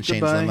get in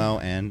Shane's limo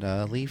and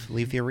leave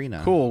the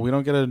arena. Cool. We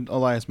don't get an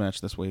Elias match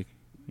this week.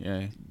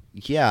 Yay.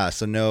 Yeah,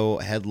 so no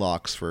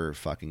headlocks for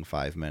fucking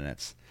 5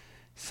 minutes.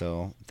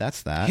 So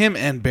that's that. Him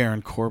and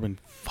Baron Corbin.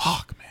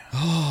 Fuck, man.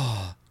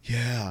 Oh,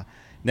 yeah.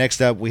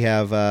 Next up, we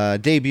have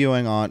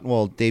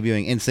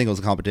debuting in singles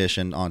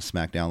competition on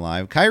SmackDown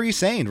Live, Kairi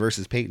Sane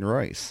versus Peyton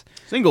Royce.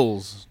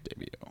 Singles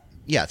debut.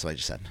 Yeah, that's what I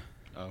just said.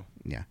 Oh.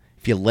 Yeah.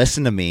 If you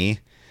listen to me,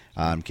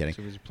 I'm kidding.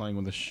 So he's playing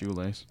with a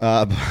shoelace.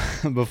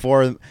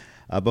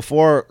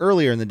 Before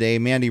earlier in the day,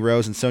 Mandy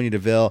Rose and Sonya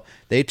Deville,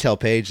 they tell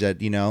Paige that,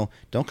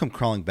 don't come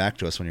crawling back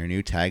to us when your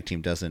new tag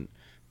team doesn't,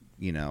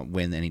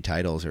 win any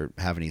titles or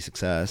have any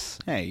success.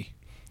 Hey.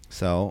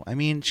 So, I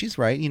mean, she's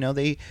right.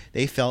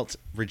 They felt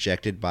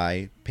rejected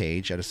by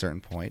Paige at a certain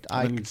point.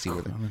 I can see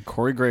where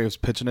Corey Graves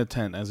pitching a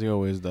tent, as he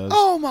always does.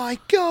 Oh, my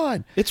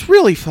God. It's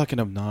really fucking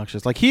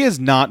obnoxious. Like, he is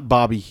not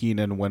Bobby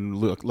Heenan when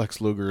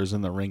Lex Luger is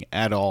in the ring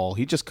at all.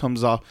 He just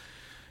comes off...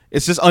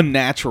 It's just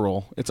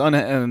unnatural.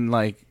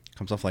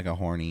 Comes off like a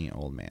horny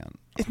old man.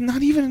 It's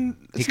not even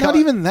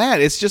that.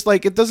 It's just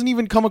like, it doesn't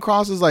even come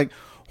across as like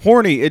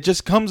horny. It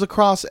just comes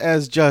across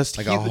as just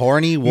like a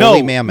horny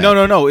woolly mammoth.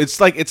 No. It's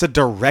like it's a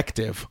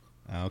directive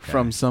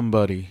from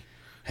somebody,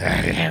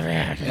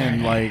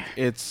 and like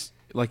it's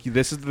like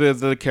this is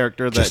the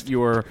character that just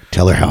you're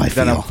tell her how I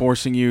feel. That I'm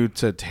forcing you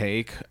to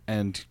take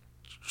and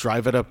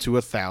drive it up to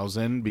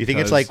 1,000. You think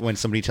it's like when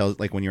somebody tells,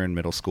 like when you're in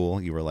middle school,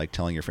 you were like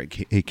telling your friend,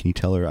 "Hey, can you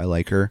tell her I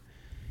like her?"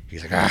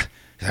 He's like,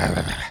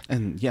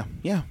 and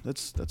yeah,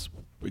 that's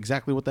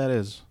exactly what that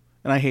is,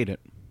 and I hate it.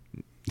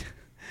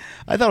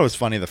 I thought it was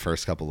funny the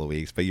first couple of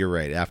weeks, but you're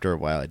right. After a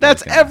while,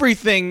 that's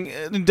everything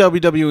in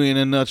WWE in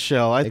a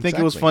nutshell. I think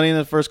it was funny in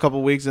the first couple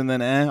of weeks, and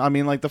then I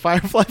mean, like the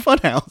Firefly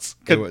Funhouse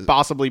could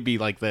possibly be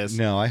like this.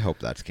 No, I hope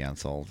that's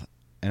canceled,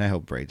 and I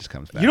hope Bray just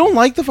comes back. You don't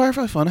like the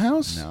Firefly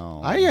Funhouse?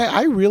 No,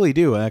 I really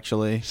do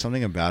actually.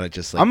 Something about it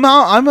just like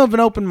I'm of an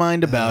open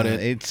mind about it.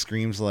 It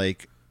screams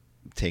like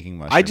taking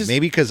mushrooms.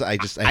 Maybe because I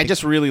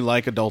just really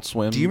like Adult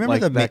Swim. Do you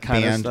remember that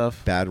kind band of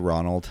stuff? Bad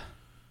Ronald?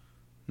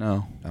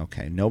 No.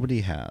 Okay,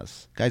 nobody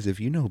has. Guys, if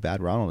you know who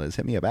Bad Ronald is,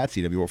 hit me up at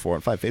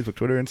CW415, Facebook,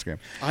 Twitter, Instagram.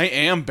 I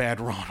am Bad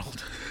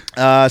Ronald.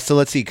 So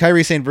let's see.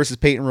 Kairi Sane versus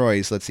Peyton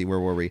Royce. Let's see, where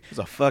were we? It's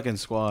a fucking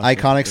squad.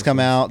 Iconics come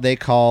out. They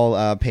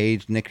call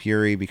Paige Nick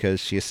Fury because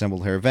she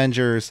assembled her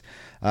Avengers.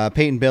 Peyton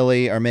and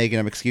Billy are making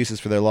up excuses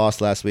for their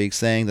loss last week,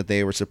 saying that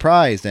they were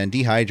surprised and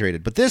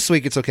dehydrated. But this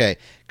week it's okay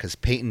because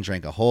Peyton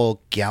drank a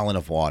whole gallon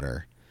of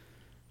water.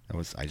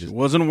 It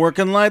wasn't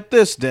working like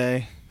this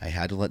day. I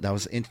had to let that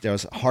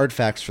was hard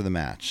facts for the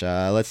match.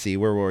 Let's see,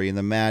 where were we in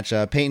the match?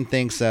 Peyton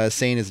thinks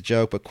Sane is a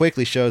joke, but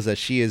quickly shows that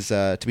she is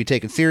to be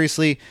taken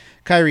seriously.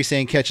 Kairi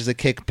Sane catches a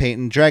kick.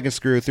 Peyton dragon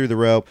screw through the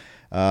rope.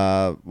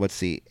 Let's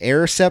see,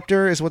 Air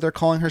Scepter is what they're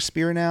calling her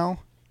spear now.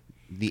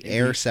 The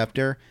Air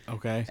Scepter.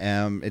 Okay.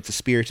 It's a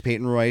spear to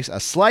Peyton Royce. A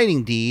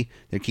sliding D.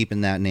 They're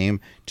keeping that name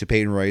to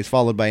Peyton Royce,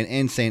 followed by an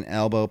insane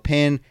elbow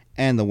pin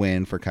and the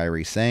win for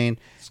Kairi Sane.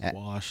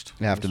 Squashed.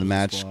 After the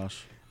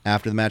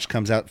match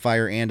comes out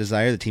Fire and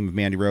Desire, the team of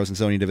Mandy Rose and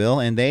Sonya Deville,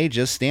 and they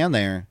just stand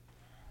there.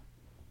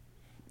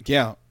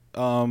 Yeah.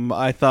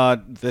 I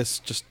thought this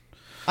just...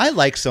 I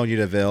like Sonya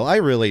Deville. I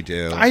really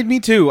do. Me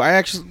too.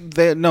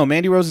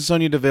 Mandy Rose and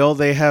Sonya Deville,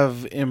 they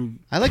have...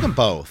 I like them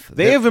both.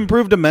 They have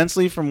improved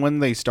immensely from when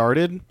they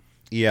started.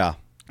 Yeah.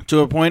 To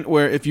a point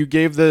where if you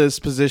gave this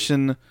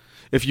position...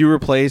 If you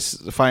replace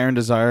Fire and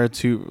Desire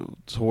to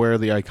where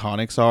the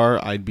Iconics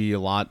are, I'd be a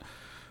lot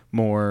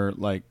more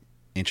like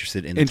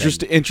interested in the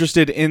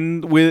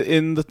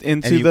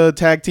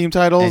tag team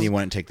titles. And you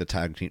wouldn't take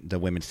the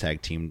women's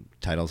tag team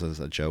titles as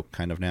a joke,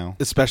 kind of now.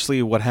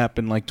 Especially what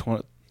happened like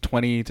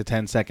 20 to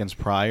 10 seconds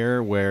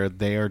prior where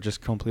they are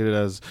just completed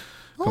as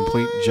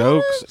complete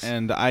jokes.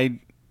 And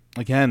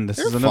this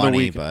is another funny,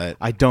 week. but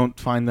I don't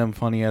find them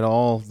funny at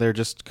all. They're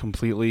just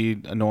completely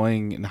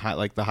annoying and the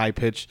high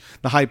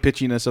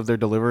pitchiness of their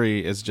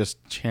delivery is just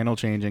channel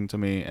changing to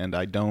me, and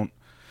I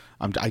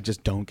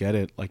just don't get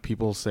it. Like,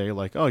 people say,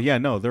 like, oh yeah,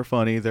 no, they're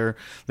funny.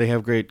 They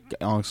have great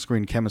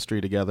on-screen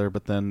chemistry together.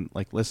 But then,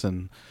 like,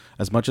 listen,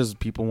 as much as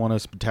people want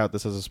to tout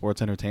this as a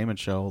sports entertainment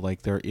show,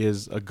 like, there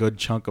is a good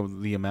chunk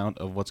of the amount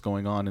of what's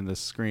going on in this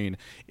screen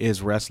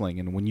is wrestling,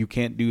 and when you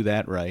can't do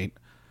that right.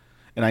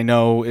 And I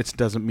know it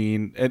doesn't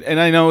mean, and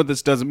I know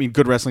this doesn't mean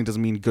good wrestling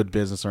doesn't mean good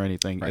business or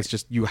anything. Right. It's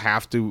just you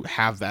have to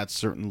have that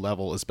certain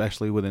level,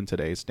 especially within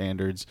today's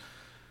standards.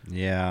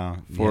 Yeah.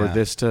 For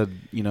this to,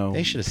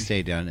 they should have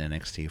stayed down in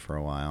NXT for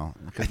a while.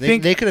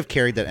 They could have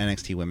carried that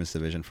NXT women's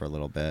division for a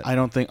little bit. I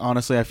don't think,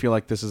 honestly, I feel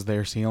like this is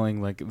their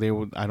ceiling. Like,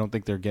 I don't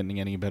think they're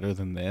getting any better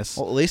than this.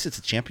 Well, at least it's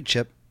a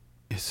championship.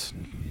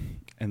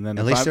 And then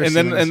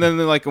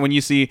when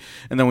you see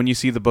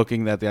the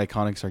booking that the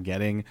Iconics are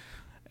getting.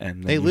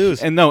 And they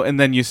lose, and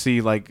then you see,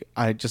 like,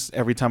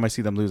 every time I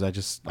see them lose, I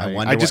just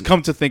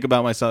come to think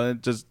about myself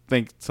and just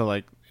think to,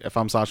 like, if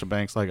I'm Sasha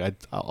Banks, like,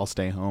 I'll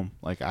stay home.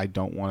 Like, I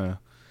don't want to.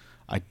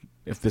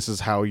 If this is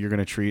how you're going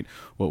to treat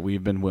what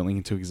we've been willing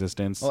into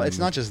existence. Well, it's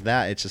not just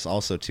that; it's just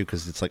also too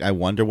because it's like I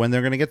wonder when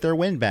they're going to get their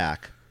win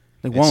back.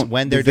 They won't.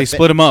 When they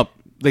split them up.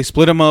 They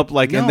split them up,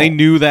 like, and they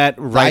knew that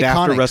right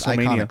after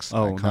WrestleMania.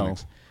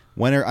 Iconics.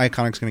 When are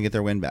Iconics going to get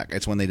their win back?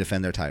 It's when they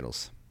defend their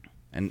titles.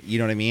 And you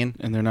know what I mean?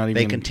 And they're not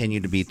even. They continue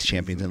to be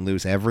champions and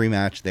lose every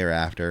match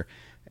thereafter.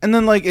 And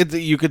then, like,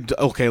 you could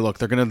look,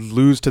 they're gonna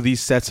lose to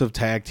these sets of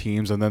tag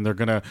teams, and then they're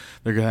gonna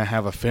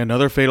have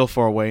another fatal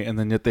 4-way, and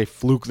then yet they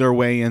fluke their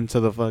way into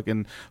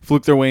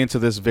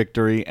this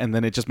victory, and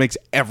then it just makes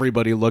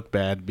everybody look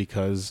bad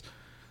because,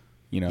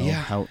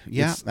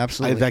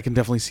 absolutely. I can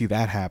definitely see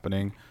that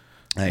happening.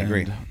 I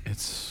agree.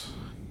 It's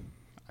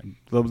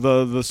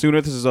the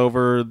sooner this is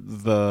over,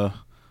 the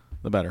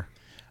better.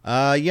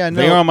 They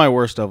are on my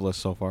worst of list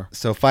so far.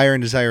 So Fire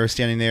and Desire are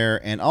standing there,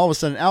 and all of a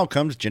sudden out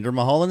comes Jinder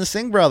Mahal and the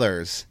Singh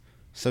brothers.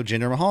 So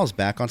Jinder Mahal is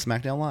back on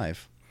SmackDown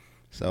Live.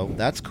 So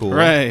that's cool.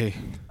 Hooray.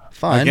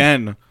 Fun.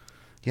 Again.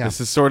 Yeah.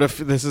 This is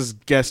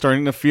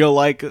starting to feel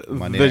like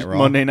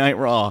Monday Night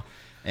Raw.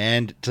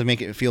 And to make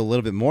it feel a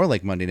little bit more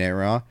like Monday Night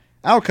Raw,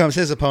 out comes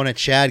his opponent,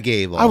 Chad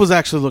Gable. I was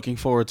actually looking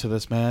forward to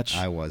this match.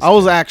 I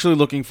was actually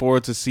looking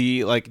forward to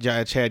see, like,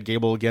 Chad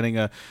Gable getting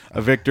a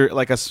victory,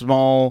 like a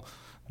small...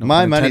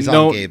 My money's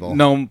on Gable.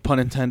 No pun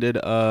intended.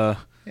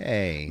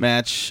 Hey.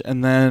 Match,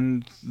 and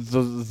then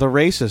the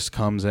racist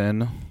comes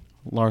in,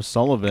 Lars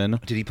Sullivan.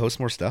 Did he post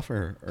more stuff,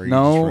 or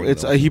no?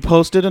 It's he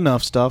posted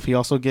enough stuff. He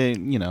also gave,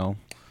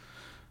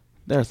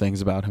 there are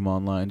things about him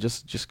online.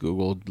 Just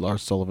Google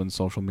Lars Sullivan's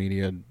social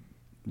media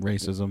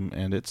racism,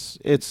 and it's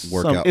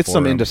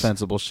some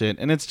indefensible shit,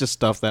 and it's just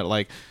stuff that,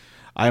 like,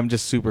 I'm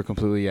just super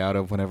completely out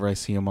of whenever I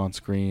see him on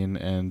screen.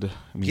 And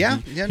I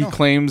mean, he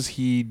claims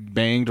he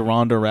banged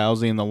Ronda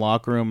Rousey in the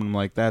locker room, and I'm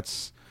like, that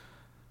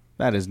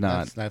is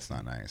not that's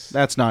not nice.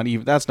 That's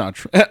not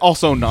true.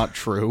 Also not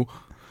true.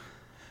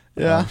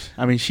 Yeah.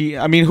 I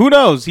mean, who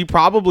knows? He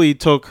probably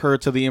took her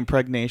to the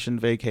impregnation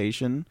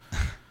vacation.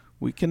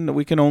 We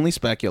can only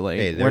speculate.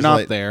 Hey, we're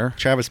not there.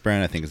 Travis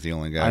Brand, I think, is the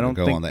only guy to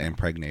go on the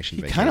impregnation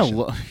vacation.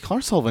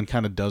 Lars Sullivan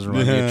kind of does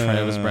remind me of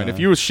Travis Brand. If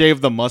you shave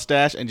the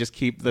mustache and just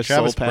keep the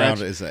Travis soul patch.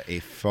 Brand is a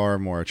far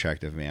more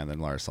attractive man than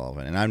Lars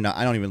Sullivan, and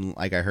I don't even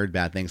like. I heard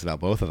bad things about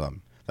both of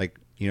them. Like,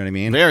 you know what I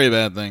mean? Very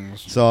bad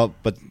things. So,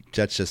 but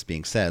that's just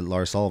being said.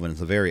 Lars Sullivan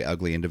is a very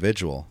ugly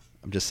individual.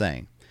 I'm just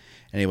saying.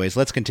 Anyways,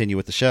 let's continue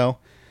with the show.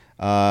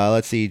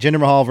 Let's see.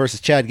 Jinder Mahal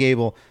versus Chad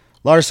Gable.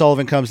 Lars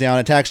Sullivan comes down,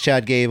 attacks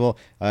Chad Gable.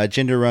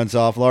 Jinder runs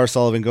off. Lars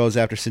Sullivan goes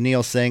after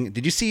Sunil Singh.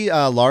 Did you see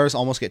Lars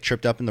almost get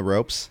tripped up in the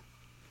ropes?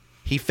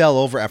 He fell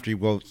over after he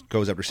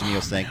goes after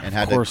Sunil Singh and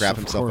had to grab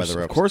himself by the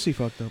ropes. Of course he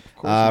fucked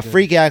up.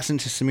 Freak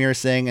accident to Samir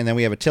Singh, and then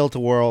we have a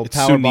tilt-a-whirl. It's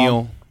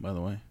Sunil, by the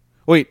way.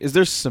 Wait, is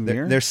there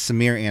Samir? There's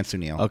Samir and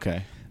Sunil.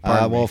 Okay.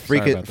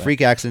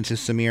 Freak accident to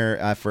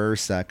Samir at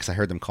first, because I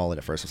heard them call it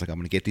at first. I was like, I'm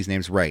going to get these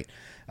names right.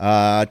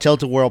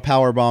 Tilt-a-whirl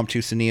powerbomb to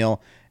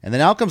Sunil, and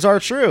then out comes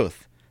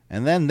R-Truth.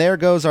 And then there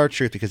goes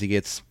R-Truth because he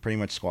gets pretty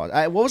much squashed.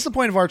 What was the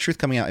point of R-Truth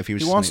coming out if he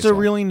was? He wants to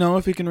really know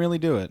if he can really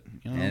do it,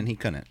 and he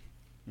couldn't.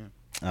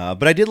 Yeah.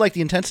 But I did like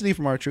the intensity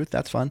from R-Truth.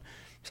 That's fun.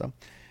 So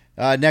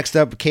next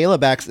up, Kayla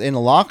back in the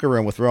locker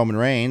room with Roman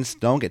Reigns.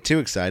 Don't get too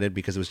excited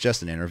because it was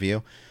just an interview.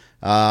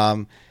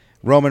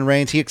 Roman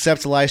Reigns, he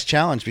accepts Elias'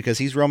 challenge because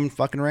he's Roman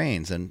fucking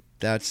Reigns, and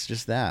that's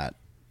just that.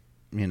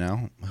 You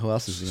know, who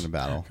else is he going to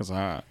battle? Because,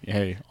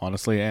 hey,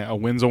 honestly, a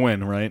win's a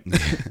win, right?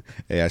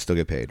 Hey, I still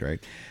get paid,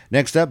 right?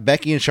 Next up,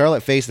 Becky and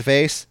Charlotte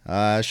face-to-face.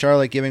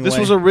 Charlotte giving away... This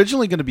was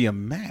originally going to be a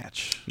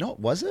match. No,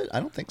 was it?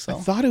 I don't think so. I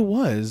thought it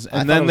was.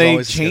 And then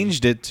they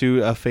changed it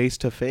to a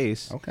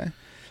face-to-face. Okay.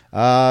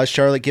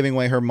 Charlotte giving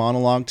away her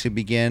monologue to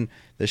begin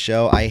the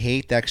show. I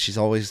hate that 'cause she's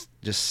always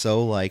just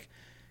so like,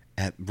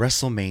 at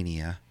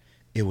WrestleMania,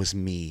 it was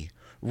me,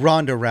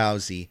 Ronda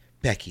Rousey,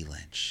 Becky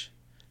Lynch.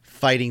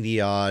 fighting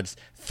the odds.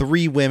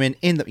 3 women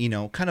in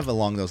the, kind of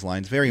along those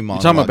lines. Very You're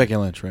monologue. talking about Becky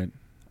Lynch, right?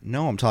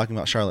 No, I'm talking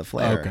about Charlotte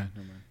Flair. Oh, okay. Never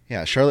mind.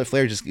 Yeah, Charlotte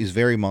Flair just is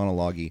very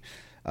monologue-y.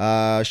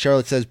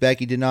 Charlotte says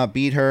Becky did not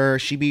beat her.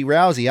 She beat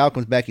Rousey. Out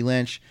comes Becky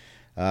Lynch.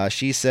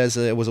 She says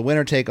it was a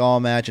winner-take-all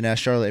match and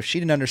asked Charlotte if she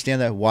didn't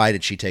understand that, why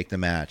did she take the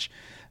match?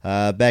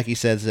 Becky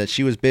says that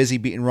she was busy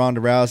beating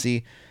Ronda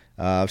Rousey,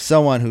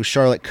 someone who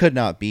Charlotte could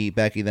not beat.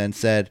 Becky then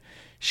said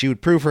she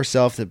would prove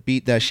herself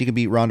that she could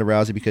beat Ronda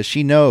Rousey because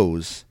she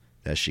knows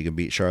that she can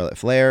beat Charlotte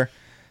Flair.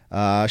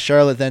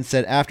 Charlotte then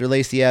said after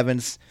Lacey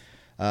Evans,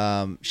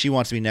 she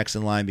wants to be next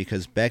in line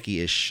because Becky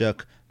is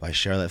shook by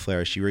Charlotte Flair.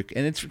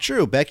 And it's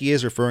true. Becky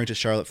is referring to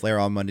Charlotte Flair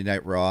on Monday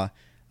Night Raw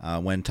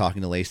when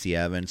talking to Lacey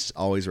Evans,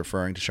 always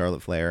referring to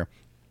Charlotte Flair.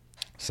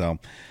 So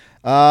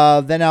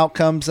then out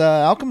comes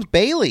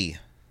Bayley.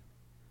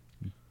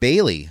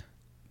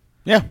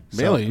 Yeah, So,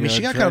 Bayley. I mean,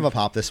 she got kind of a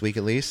pop this week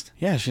at least.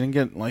 Yeah, she didn't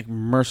get like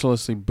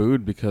mercilessly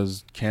booed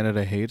because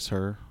Canada hates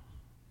her,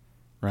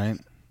 right?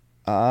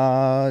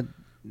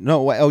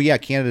 No. Oh yeah,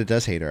 Canada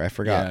does hate her. I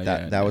forgot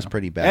that was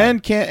pretty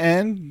bad.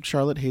 And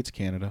Charlotte hates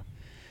Canada.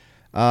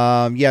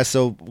 Yeah.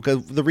 So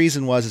because the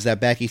reason is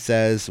that Becky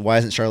says, "Why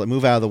doesn't Charlotte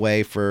move out of the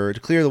way to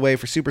clear the way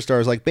for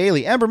superstars like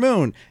Bayley, Ember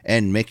Moon,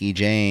 and Mickie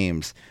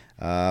James?"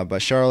 But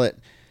Charlotte,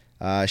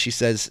 she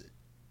says,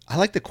 I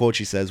like the quote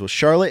she says, "Well,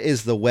 Charlotte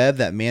is the web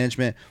that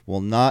management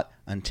will not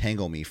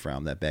untangle me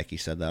from." That Becky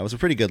said that. It was a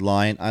pretty good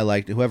line. I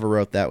liked it. Whoever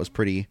wrote that was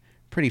pretty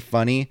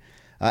funny.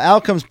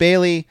 Out comes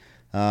Bayley.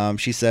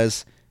 She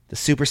says the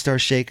superstar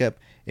shakeup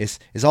is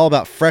all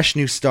about fresh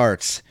new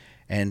starts,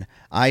 and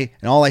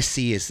all I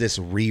see is this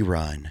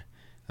rerun.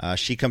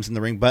 She comes in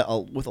the ring,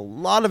 but with a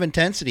lot of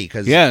intensity.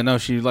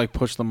 She like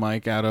pushed the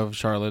mic out of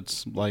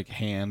Charlotte's like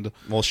hand.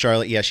 Well,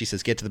 Charlotte, she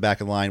says get to the back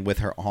of the line with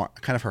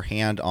her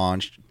hand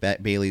on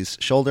Bayley's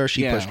shoulder.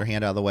 She pushed her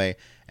hand out of the way,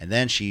 and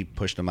then she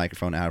pushed the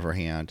microphone out of her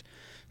hand.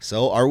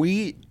 So are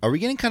we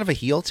getting kind of a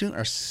heel turn,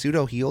 or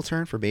pseudo heel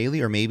turn for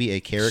Bayley, or maybe a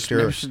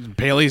character?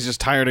 Bayley's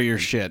just tired of your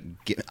shit.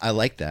 I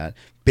like that.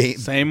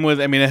 Same with,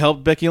 it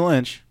helped Becky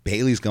Lynch.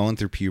 Bayley's going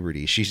through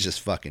puberty. She's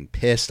just fucking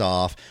pissed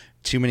off.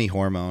 Too many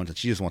hormones, and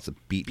she just wants to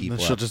beat people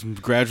She'll up.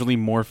 just gradually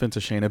morph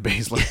into Shayna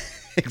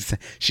Baszler.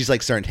 She's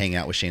like starting to hang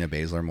out with Shayna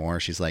Baszler more.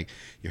 She's like,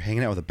 "You're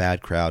hanging out with a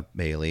bad crowd,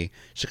 Bayley."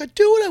 She's like, "I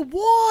do what I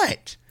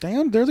want."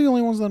 Damn, they're the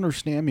only ones that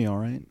understand me, all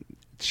right?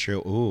 It's true.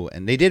 Ooh,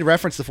 and they did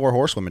reference the 4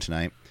 Horsewomen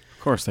tonight. Of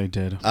course they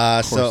did.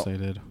 They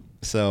did.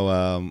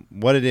 So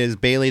what it is,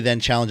 Bayley then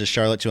challenges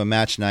Charlotte to a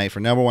match night for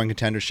 #1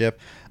 contendership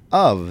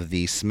of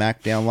the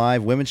SmackDown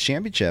Live Women's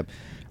Championship.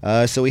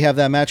 So we have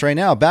that match right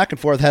now. Back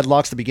and forth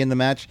headlocks to begin the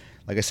match.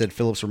 Like I said,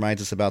 Phillips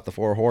reminds us about the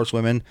 4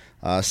 Horsewomen.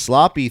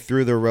 Sloppy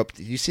through the rope.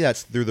 Did you see that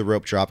through the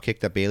rope drop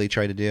kick that Bayley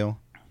tried to do?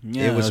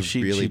 Yeah, it was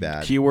really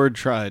bad. Keyword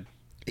tried.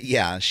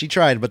 Yeah, she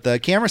tried, but the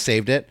camera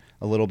saved it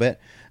a little bit.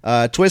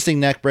 Twisting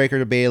neck breaker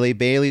to Bayley.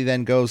 Bayley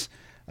then goes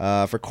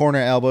for corner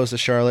elbows to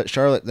Charlotte.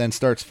 Charlotte then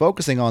starts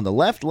focusing on the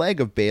left leg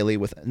of Bayley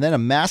and then a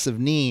massive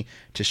knee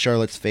to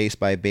Charlotte's face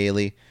by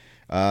Bayley.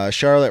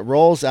 Charlotte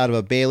rolls out of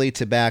a Bayley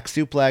to back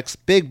suplex.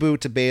 Big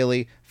boot to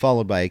Bayley,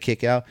 followed by a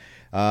kick out.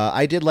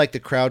 I did like the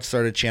crowd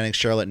started chanting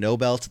Charlotte no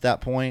belts at that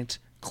point.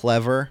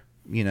 Clever,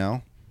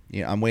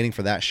 I'm waiting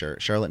for that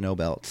shirt. Charlotte no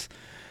belts.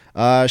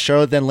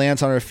 Charlotte then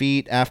lands on her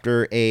feet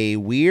after a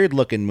weird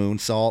looking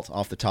moonsault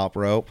off the top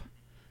rope.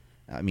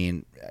 I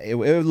mean, it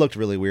looked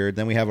really weird.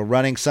 Then we have a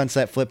running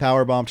sunset flip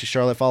powerbomb to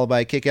Charlotte, followed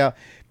by a kick out.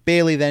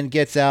 Bayley then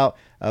gets out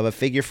of a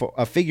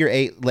figure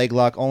 8 leg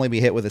lock, only be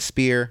hit with a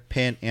spear,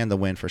 pin, and the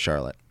win for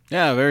Charlotte.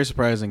 Yeah, very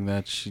surprising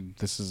that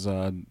this is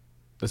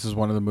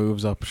one of the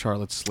moves up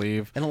Charlotte's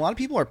sleeve. And a lot of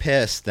people are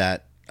pissed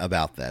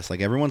about this.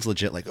 Like, everyone's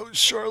legit like, "Oh,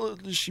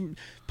 Charlotte, she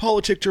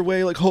politicked her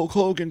way like Hulk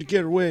Hogan to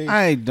get her way."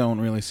 I don't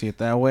really see it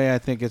that way. I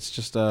think it's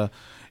just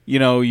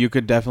you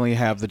could definitely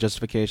have the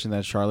justification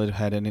that Charlotte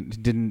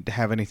didn't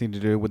have anything to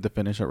do with the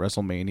finish at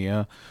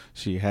WrestleMania.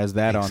 She has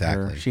that on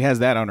her. She has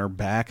that on her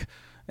back.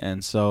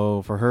 And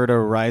so for her to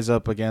rise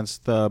up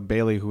against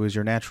Bayley, who is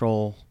your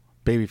natural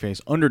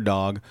babyface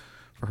underdog,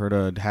 for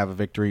her to have a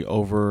victory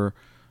over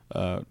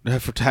to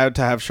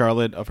have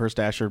Charlotte of her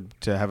stature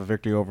to have a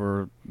victory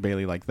over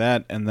Bayley like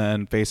that, and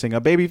then facing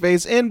a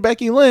babyface in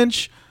Becky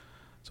Lynch,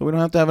 so we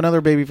don't have to have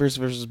another babyface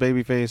versus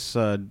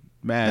babyface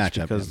match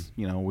because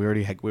we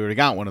already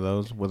got one of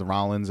those with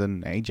Rollins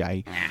and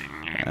AJ,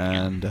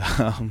 and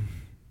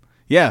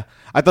yeah,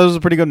 I thought it was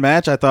a pretty good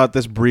match. I thought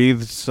this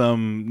breathed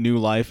some new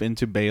life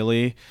into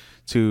Bayley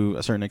to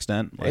a certain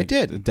extent. It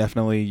did.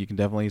 You can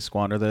definitely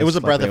squander this. It was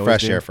a breath of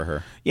fresh air for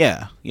her.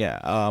 Yeah.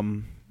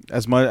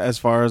 As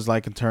far as I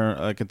can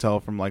tell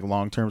from like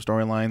long-term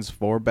storylines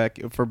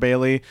for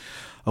Bayley,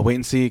 a wait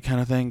and see kind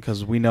of thing,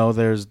 because we know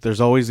there's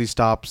always these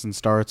stops and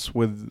starts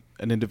with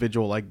an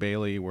individual like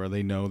Bayley where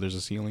they know there's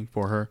a ceiling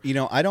for her.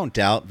 I don't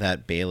doubt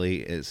that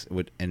Bayley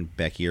and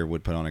Becky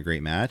would put on a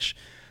great match,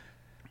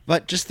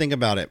 but just think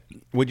about it.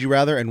 Would you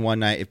rather in one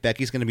night, if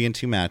Becky's going to be in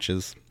 2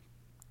 matches,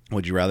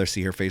 would you rather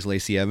see her face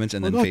Lacey Evans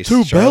and then face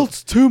 2 Charlotte?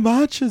 belts, 2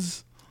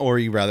 matches, or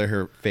you rather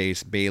her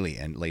face Bayley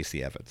and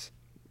Lacey Evans?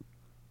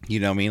 You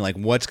know what I mean? Like,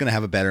 what's going to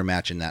have a better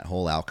match in that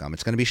whole outcome?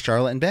 It's going to be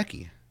Charlotte and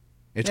Becky.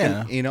 It's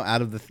Yeah. gonna,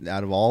 out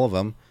of all of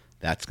them,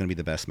 that's going to be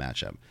the best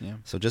matchup. Yeah.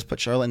 So just put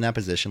Charlotte in that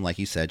position, like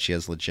you said. She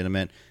has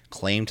legitimate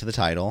claim to the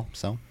title.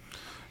 So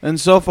And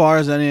so far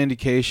as any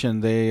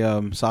indication,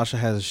 Sasha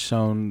has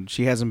shown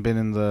she hasn't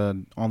been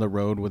on the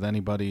road with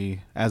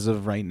anybody as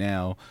of right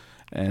now,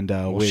 and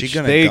which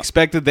they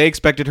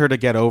expected her to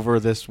get over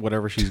this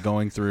whatever she's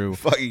going through.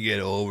 fucking get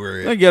over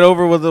it. Get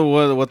over with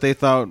what they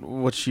thought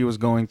what she was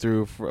going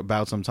through for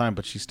about some time,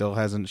 but she still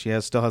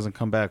hasn't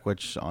come back,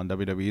 which on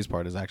WWE's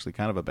part is actually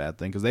kind of a bad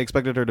thing because they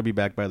expected her to be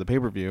back by the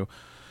pay-per-view,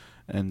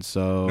 and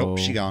so Nope,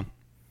 she gone.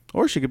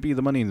 Or she could be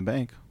the Money in the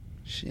Bank.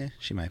 She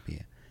might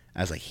be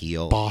as a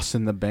heel. Boss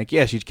in the Bank.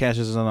 Yeah, she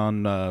cashes in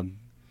on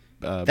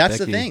That's Becky.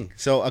 the thing.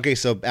 So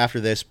after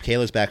this,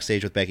 Kayla's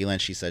backstage with Becky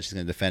Lynch. She said she's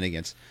going to defend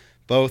against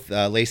both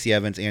Lacey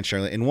Evans and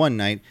Charlotte in one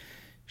night.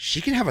 She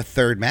can have a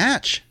third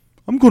match.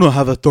 I'm gonna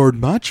have a third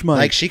match, Mike.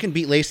 Like she can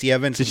beat Lacey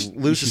Evans,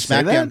 lose to say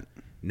SmackDown. that?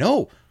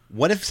 No.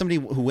 What if somebody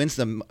who wins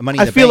the Money in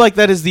the I Bank? feel like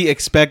that is the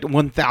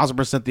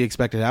 1000% the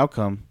expected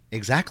outcome.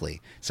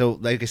 Exactly. So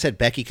like I said,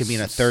 Becky could be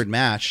in a third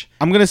match.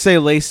 I'm gonna say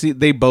Lacey.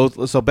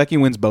 So Becky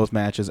wins both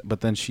matches,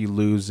 but then she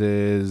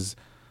loses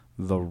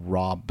the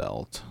Raw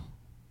belt.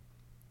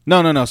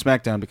 No,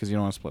 SmackDown, because you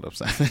don't want to split up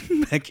Seth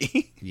and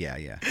Becky.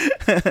 Yeah.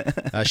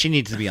 She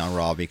needs to be on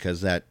Raw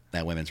because that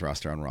women's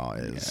roster on Raw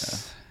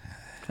is.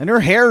 And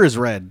her hair is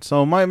red,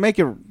 so make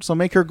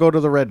her go to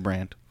the red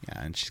brand.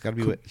 Yeah, and she's got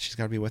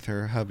to be with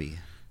her hubby.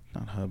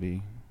 Not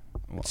hubby.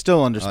 It's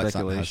still under Oh, it's not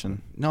speculation.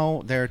 husband.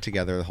 No, they're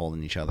together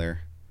holding each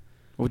other.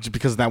 Which is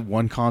because of that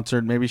one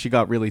concert, maybe she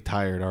got really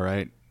tired. All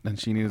right, and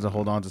she needed to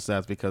hold on to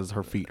Seth because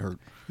her feet hurt.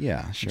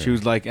 Yeah, sure. She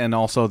was like, and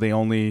also they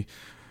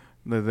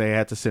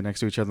had to sit next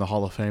to each other in the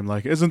Hall of Fame.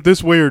 Like, isn't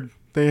this weird?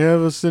 They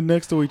have us sit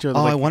next to each other.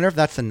 Oh, like, I wonder if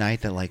that's the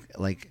night that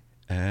like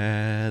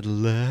at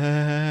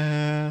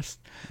last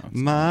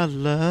my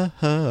love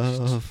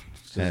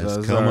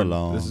has come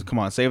along. Come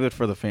on, save it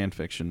for the fan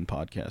fiction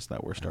podcast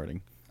that we're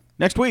starting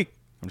next week.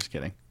 I'm just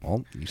kidding.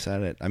 Well, you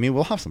said it. I mean,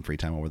 we'll have some free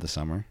time over the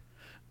summer.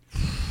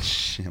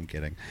 I'm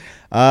kidding.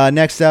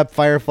 Next up,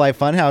 Firefly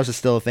Funhouse is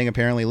still a thing,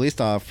 apparently, at least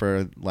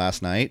for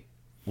last night.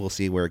 We'll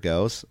see where it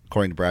goes.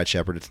 According to Brad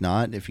Shepard, it's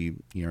not. If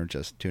you're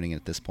just tuning in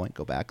at this point,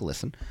 go back and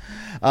listen.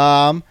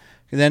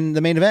 Then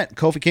the main event,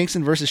 Kofi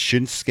Kingston versus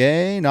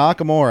Shinsuke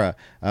Nakamura.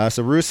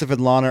 So Rusev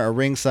and Lana are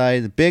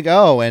ringside. Big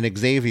O and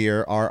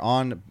Xavier are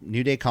on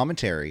New Day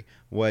commentary,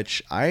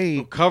 which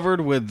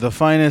Covered with the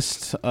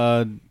finest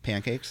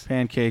pancakes.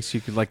 pancakes.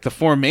 You could like the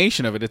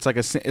formation of it. It's like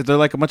they're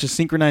like a bunch of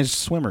synchronized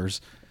swimmers.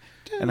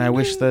 And I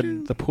wish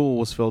that the pool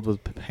was filled with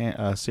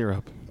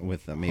syrup.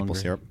 With maple Hungry.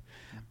 syrup.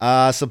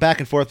 So back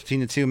and forth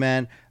between the two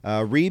men.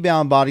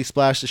 Rebound body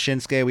splash to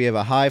Shinsuke. We have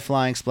a high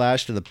flying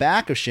splash to the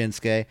back of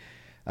Shinsuke.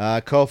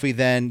 Kofi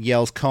then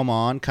yells, "Come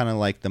on," kind of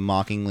like the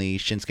mockingly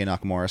Shinsuke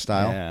Nakamura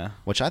style, Yeah.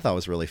 which I thought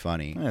was really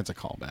funny. It's a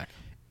callback.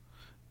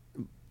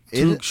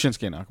 Is To it?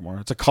 Shinsuke Nakamura.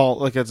 It's a call.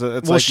 Like it's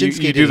like Shinsuke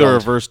you did do the it all the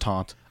reverse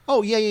taunt.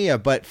 Oh yeah.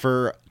 But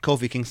for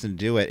Kofi Kingston to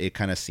do it, it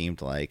kind of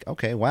seemed like,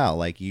 okay, wow,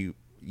 like you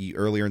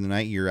earlier in the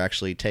night you're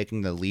actually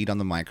taking the lead on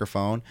the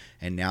microphone,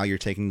 and now you're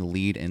taking the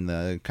lead in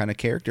the kind of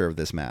character of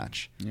this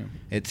match. Yeah.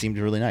 It seemed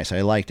really nice.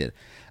 I liked it.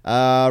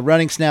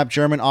 Running snap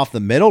German off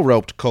the middle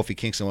rope to Kofi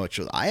Kingston, which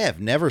I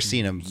have never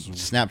seen him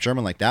snap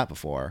German like that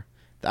before.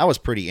 That was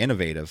pretty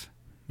innovative.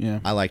 Yeah.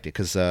 I liked it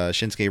because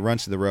Shinsuke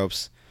runs to the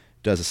ropes,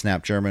 does a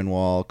snap German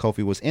while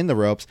Kofi was in the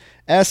ropes.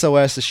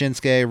 SOS to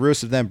Shinsuke.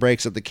 Rusev then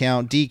breaks up the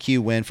count. DQ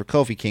win for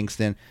Kofi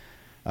Kingston.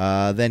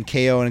 Then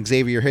KO and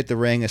Xavier hit the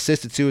ring.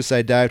 Assisted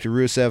suicide dive to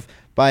Rusev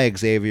by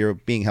Xavier,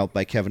 being helped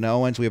by Kevin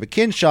Owens. We have a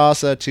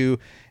Kinshasa to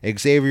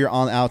Xavier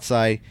on the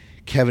outside.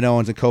 Kevin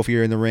Owens and Kofi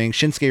are in the ring.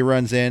 Shinsuke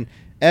runs in.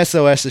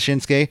 SOS to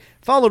Shinsuke,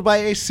 followed by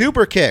a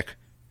super kick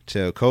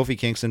to Kofi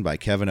Kingston by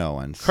Kevin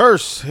Owens.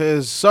 Curse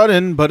his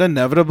sudden but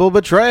inevitable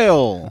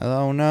betrayal.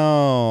 Oh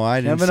no, I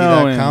didn't Kevin see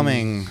Owens. that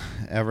coming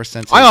ever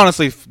since. I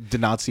honestly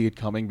did not see it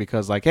coming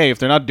because, like, hey, if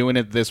they're not doing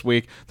it this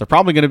week, they're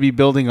probably going to be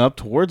building up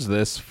towards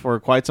this for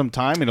quite some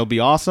time, and it'll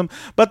be awesome.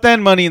 But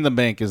then Money in the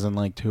Bank is in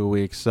like 2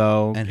 weeks,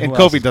 so And and who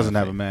else Kofi is doesn't gonna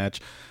have a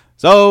match,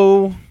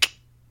 so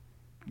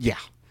yeah,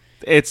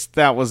 it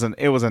was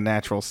a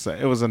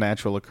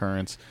natural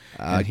occurrence,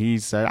 and he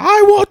said,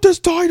 "I want this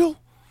title,"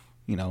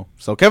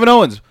 So Kevin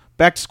Owens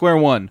back to square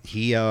one.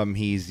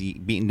 He's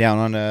beating down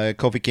on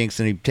Kofi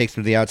Kingston. He takes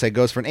him to the outside,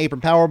 goes for an apron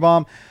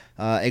powerbomb.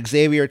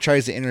 Xavier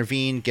tries to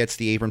intervene, gets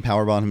the apron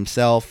powerbomb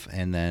himself,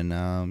 and then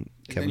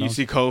Kevin. And you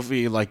see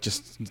Kofi like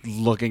just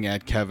looking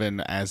at Kevin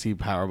as he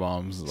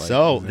powerbombs. Like,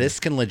 So this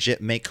can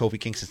legit make Kofi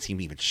Kingston's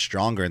team even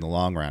stronger in the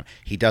long run.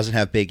 He doesn't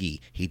have Big E.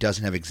 He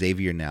doesn't have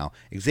Xavier now.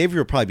 Xavier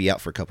will probably be out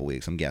for a couple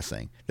weeks, I'm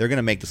guessing. They're going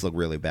to make this look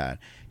really bad.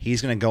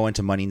 He's going to go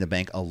into Money in the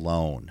Bank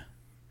alone.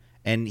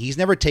 And he's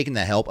never taken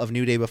the help of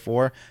New Day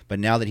before, but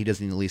now that he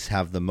doesn't at least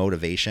have the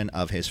motivation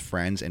of his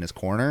friends in his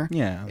corner,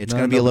 yeah, it's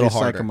going to be a little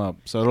psych harder. him up.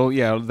 So I feel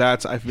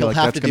He'll like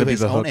have that's to going do be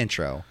his the own hook.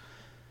 intro.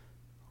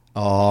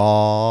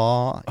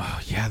 Oh,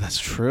 Yeah, that's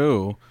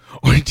true.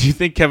 Or do you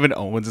think Kevin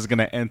Owens is going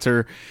to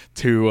enter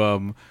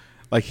to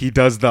Like he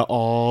does the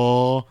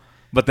all,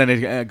 but then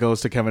it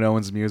goes to Kevin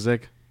Owens'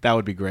 music. That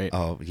would be great.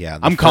 Oh yeah,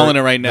 I'm calling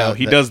it right now.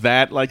 He does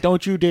that. Like,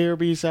 don't you dare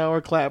be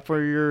sour. Clap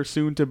for your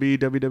soon-to-be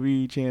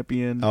WWE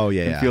champion. Oh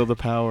yeah, and feel the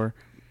power.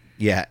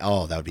 Yeah.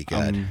 Oh, that would be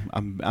good.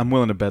 I'm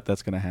willing to bet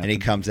that's gonna happen. And he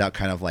comes out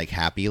kind of like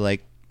happy,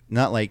 like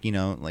not like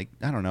like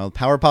I don't know,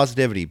 power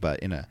positivity, but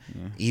in a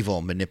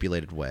evil,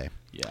 manipulated way.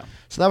 Yeah.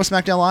 So that was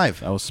SmackDown Live.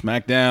 That was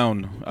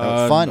SmackDown.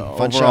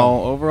 Fun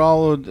show.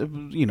 Overall,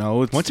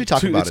 it's Once we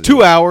talk about it's it,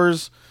 2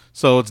 hours,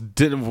 so it's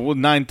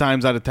 9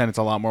 times out of 10, it's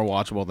a lot more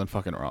watchable than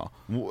fucking Raw.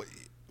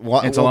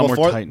 It's a lot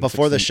more tight.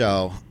 Before the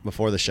show,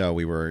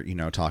 we were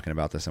talking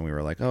about this, and we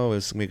were like, "Oh,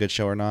 is it gonna be a good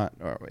show or not?"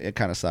 Or it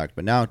kind of sucked.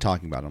 But now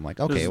talking about it, I'm like,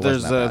 "Okay, it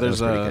wasn't that bad. It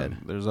was pretty good."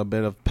 There's a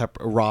bit of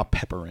raw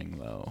peppering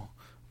though,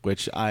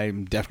 which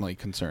I'm definitely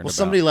concerned about.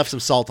 Somebody left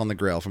some salt on the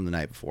grill from the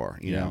night before.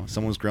 You know,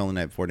 someone was grilling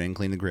the night before, didn't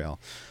clean the grill.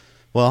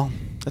 Well,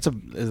 that's a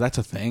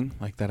thing.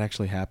 Like that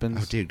actually happens.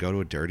 Oh, dude, go to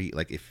a dirty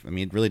it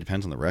really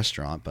depends on the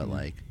restaurant, but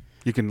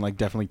you can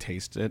definitely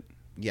taste it.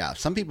 Yeah,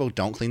 some people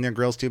don't clean their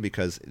grills too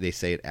because they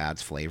say it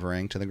adds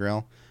flavoring to the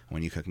grill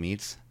when you cook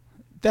meats.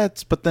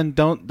 But then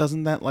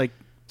doesn't that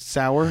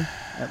sour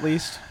at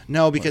least?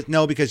 No,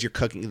 because you're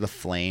cooking the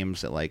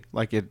flames that like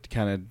it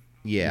kind of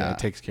it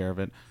takes care of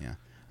it. Yeah.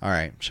 All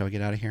right, shall we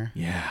get out of here?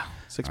 Yeah,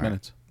 6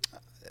 minutes.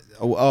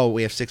 Oh,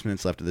 we have 6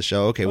 minutes left of the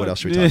show. Okay, what else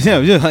should we talk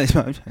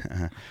about?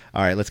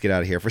 All right, let's get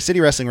out of here. For City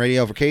Wrestling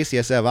Radio, for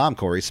KCSF, I'm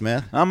Corey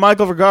Smith. I'm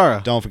Michael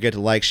Vergara. Don't forget to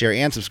like, share,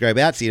 and subscribe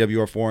at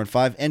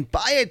CWR415 and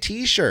buy a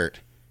t-shirt.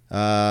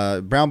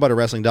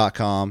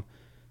 brownbutterwrestling.com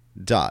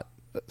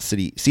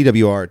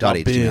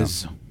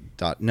CWR.html.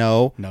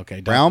 No.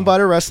 Okay.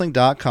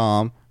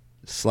 brownbutterwrestling.com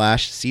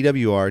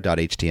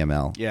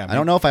 /CWR.html. Yeah. I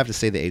don't know if I have to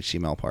say the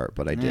HTML part,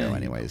 but I do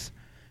anyways,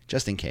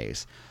 just in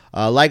case.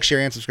 Like, share,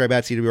 and subscribe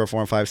at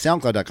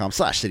CWR415, SoundCloud.com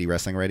 /City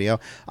Wrestling Radio.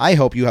 I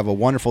hope you have a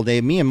wonderful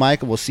day. Me and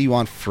Michael will see you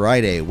on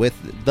Friday with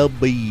the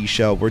B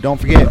Show. Where don't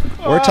forget,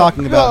 we're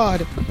talking about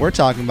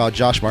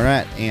Josh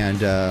Barnett and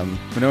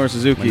Minoru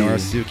Suzuki.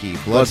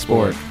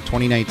 Bloodsport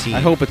 2019. I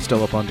hope it's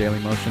still up on Daily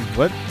Motion.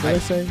 What did I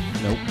say?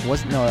 Nope.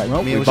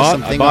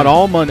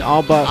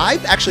 I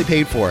actually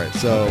paid for it,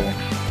 so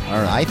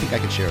all right. I think I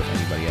could share it with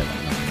anybody else.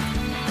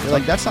 You're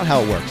like, that's not how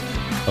it works.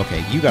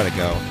 Okay, you got to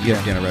go. You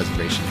have dinner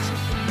reservations.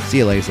 See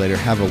you ladies later.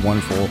 Have a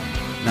wonderful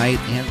night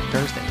and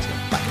Thursday. So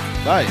bye.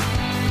 Bye.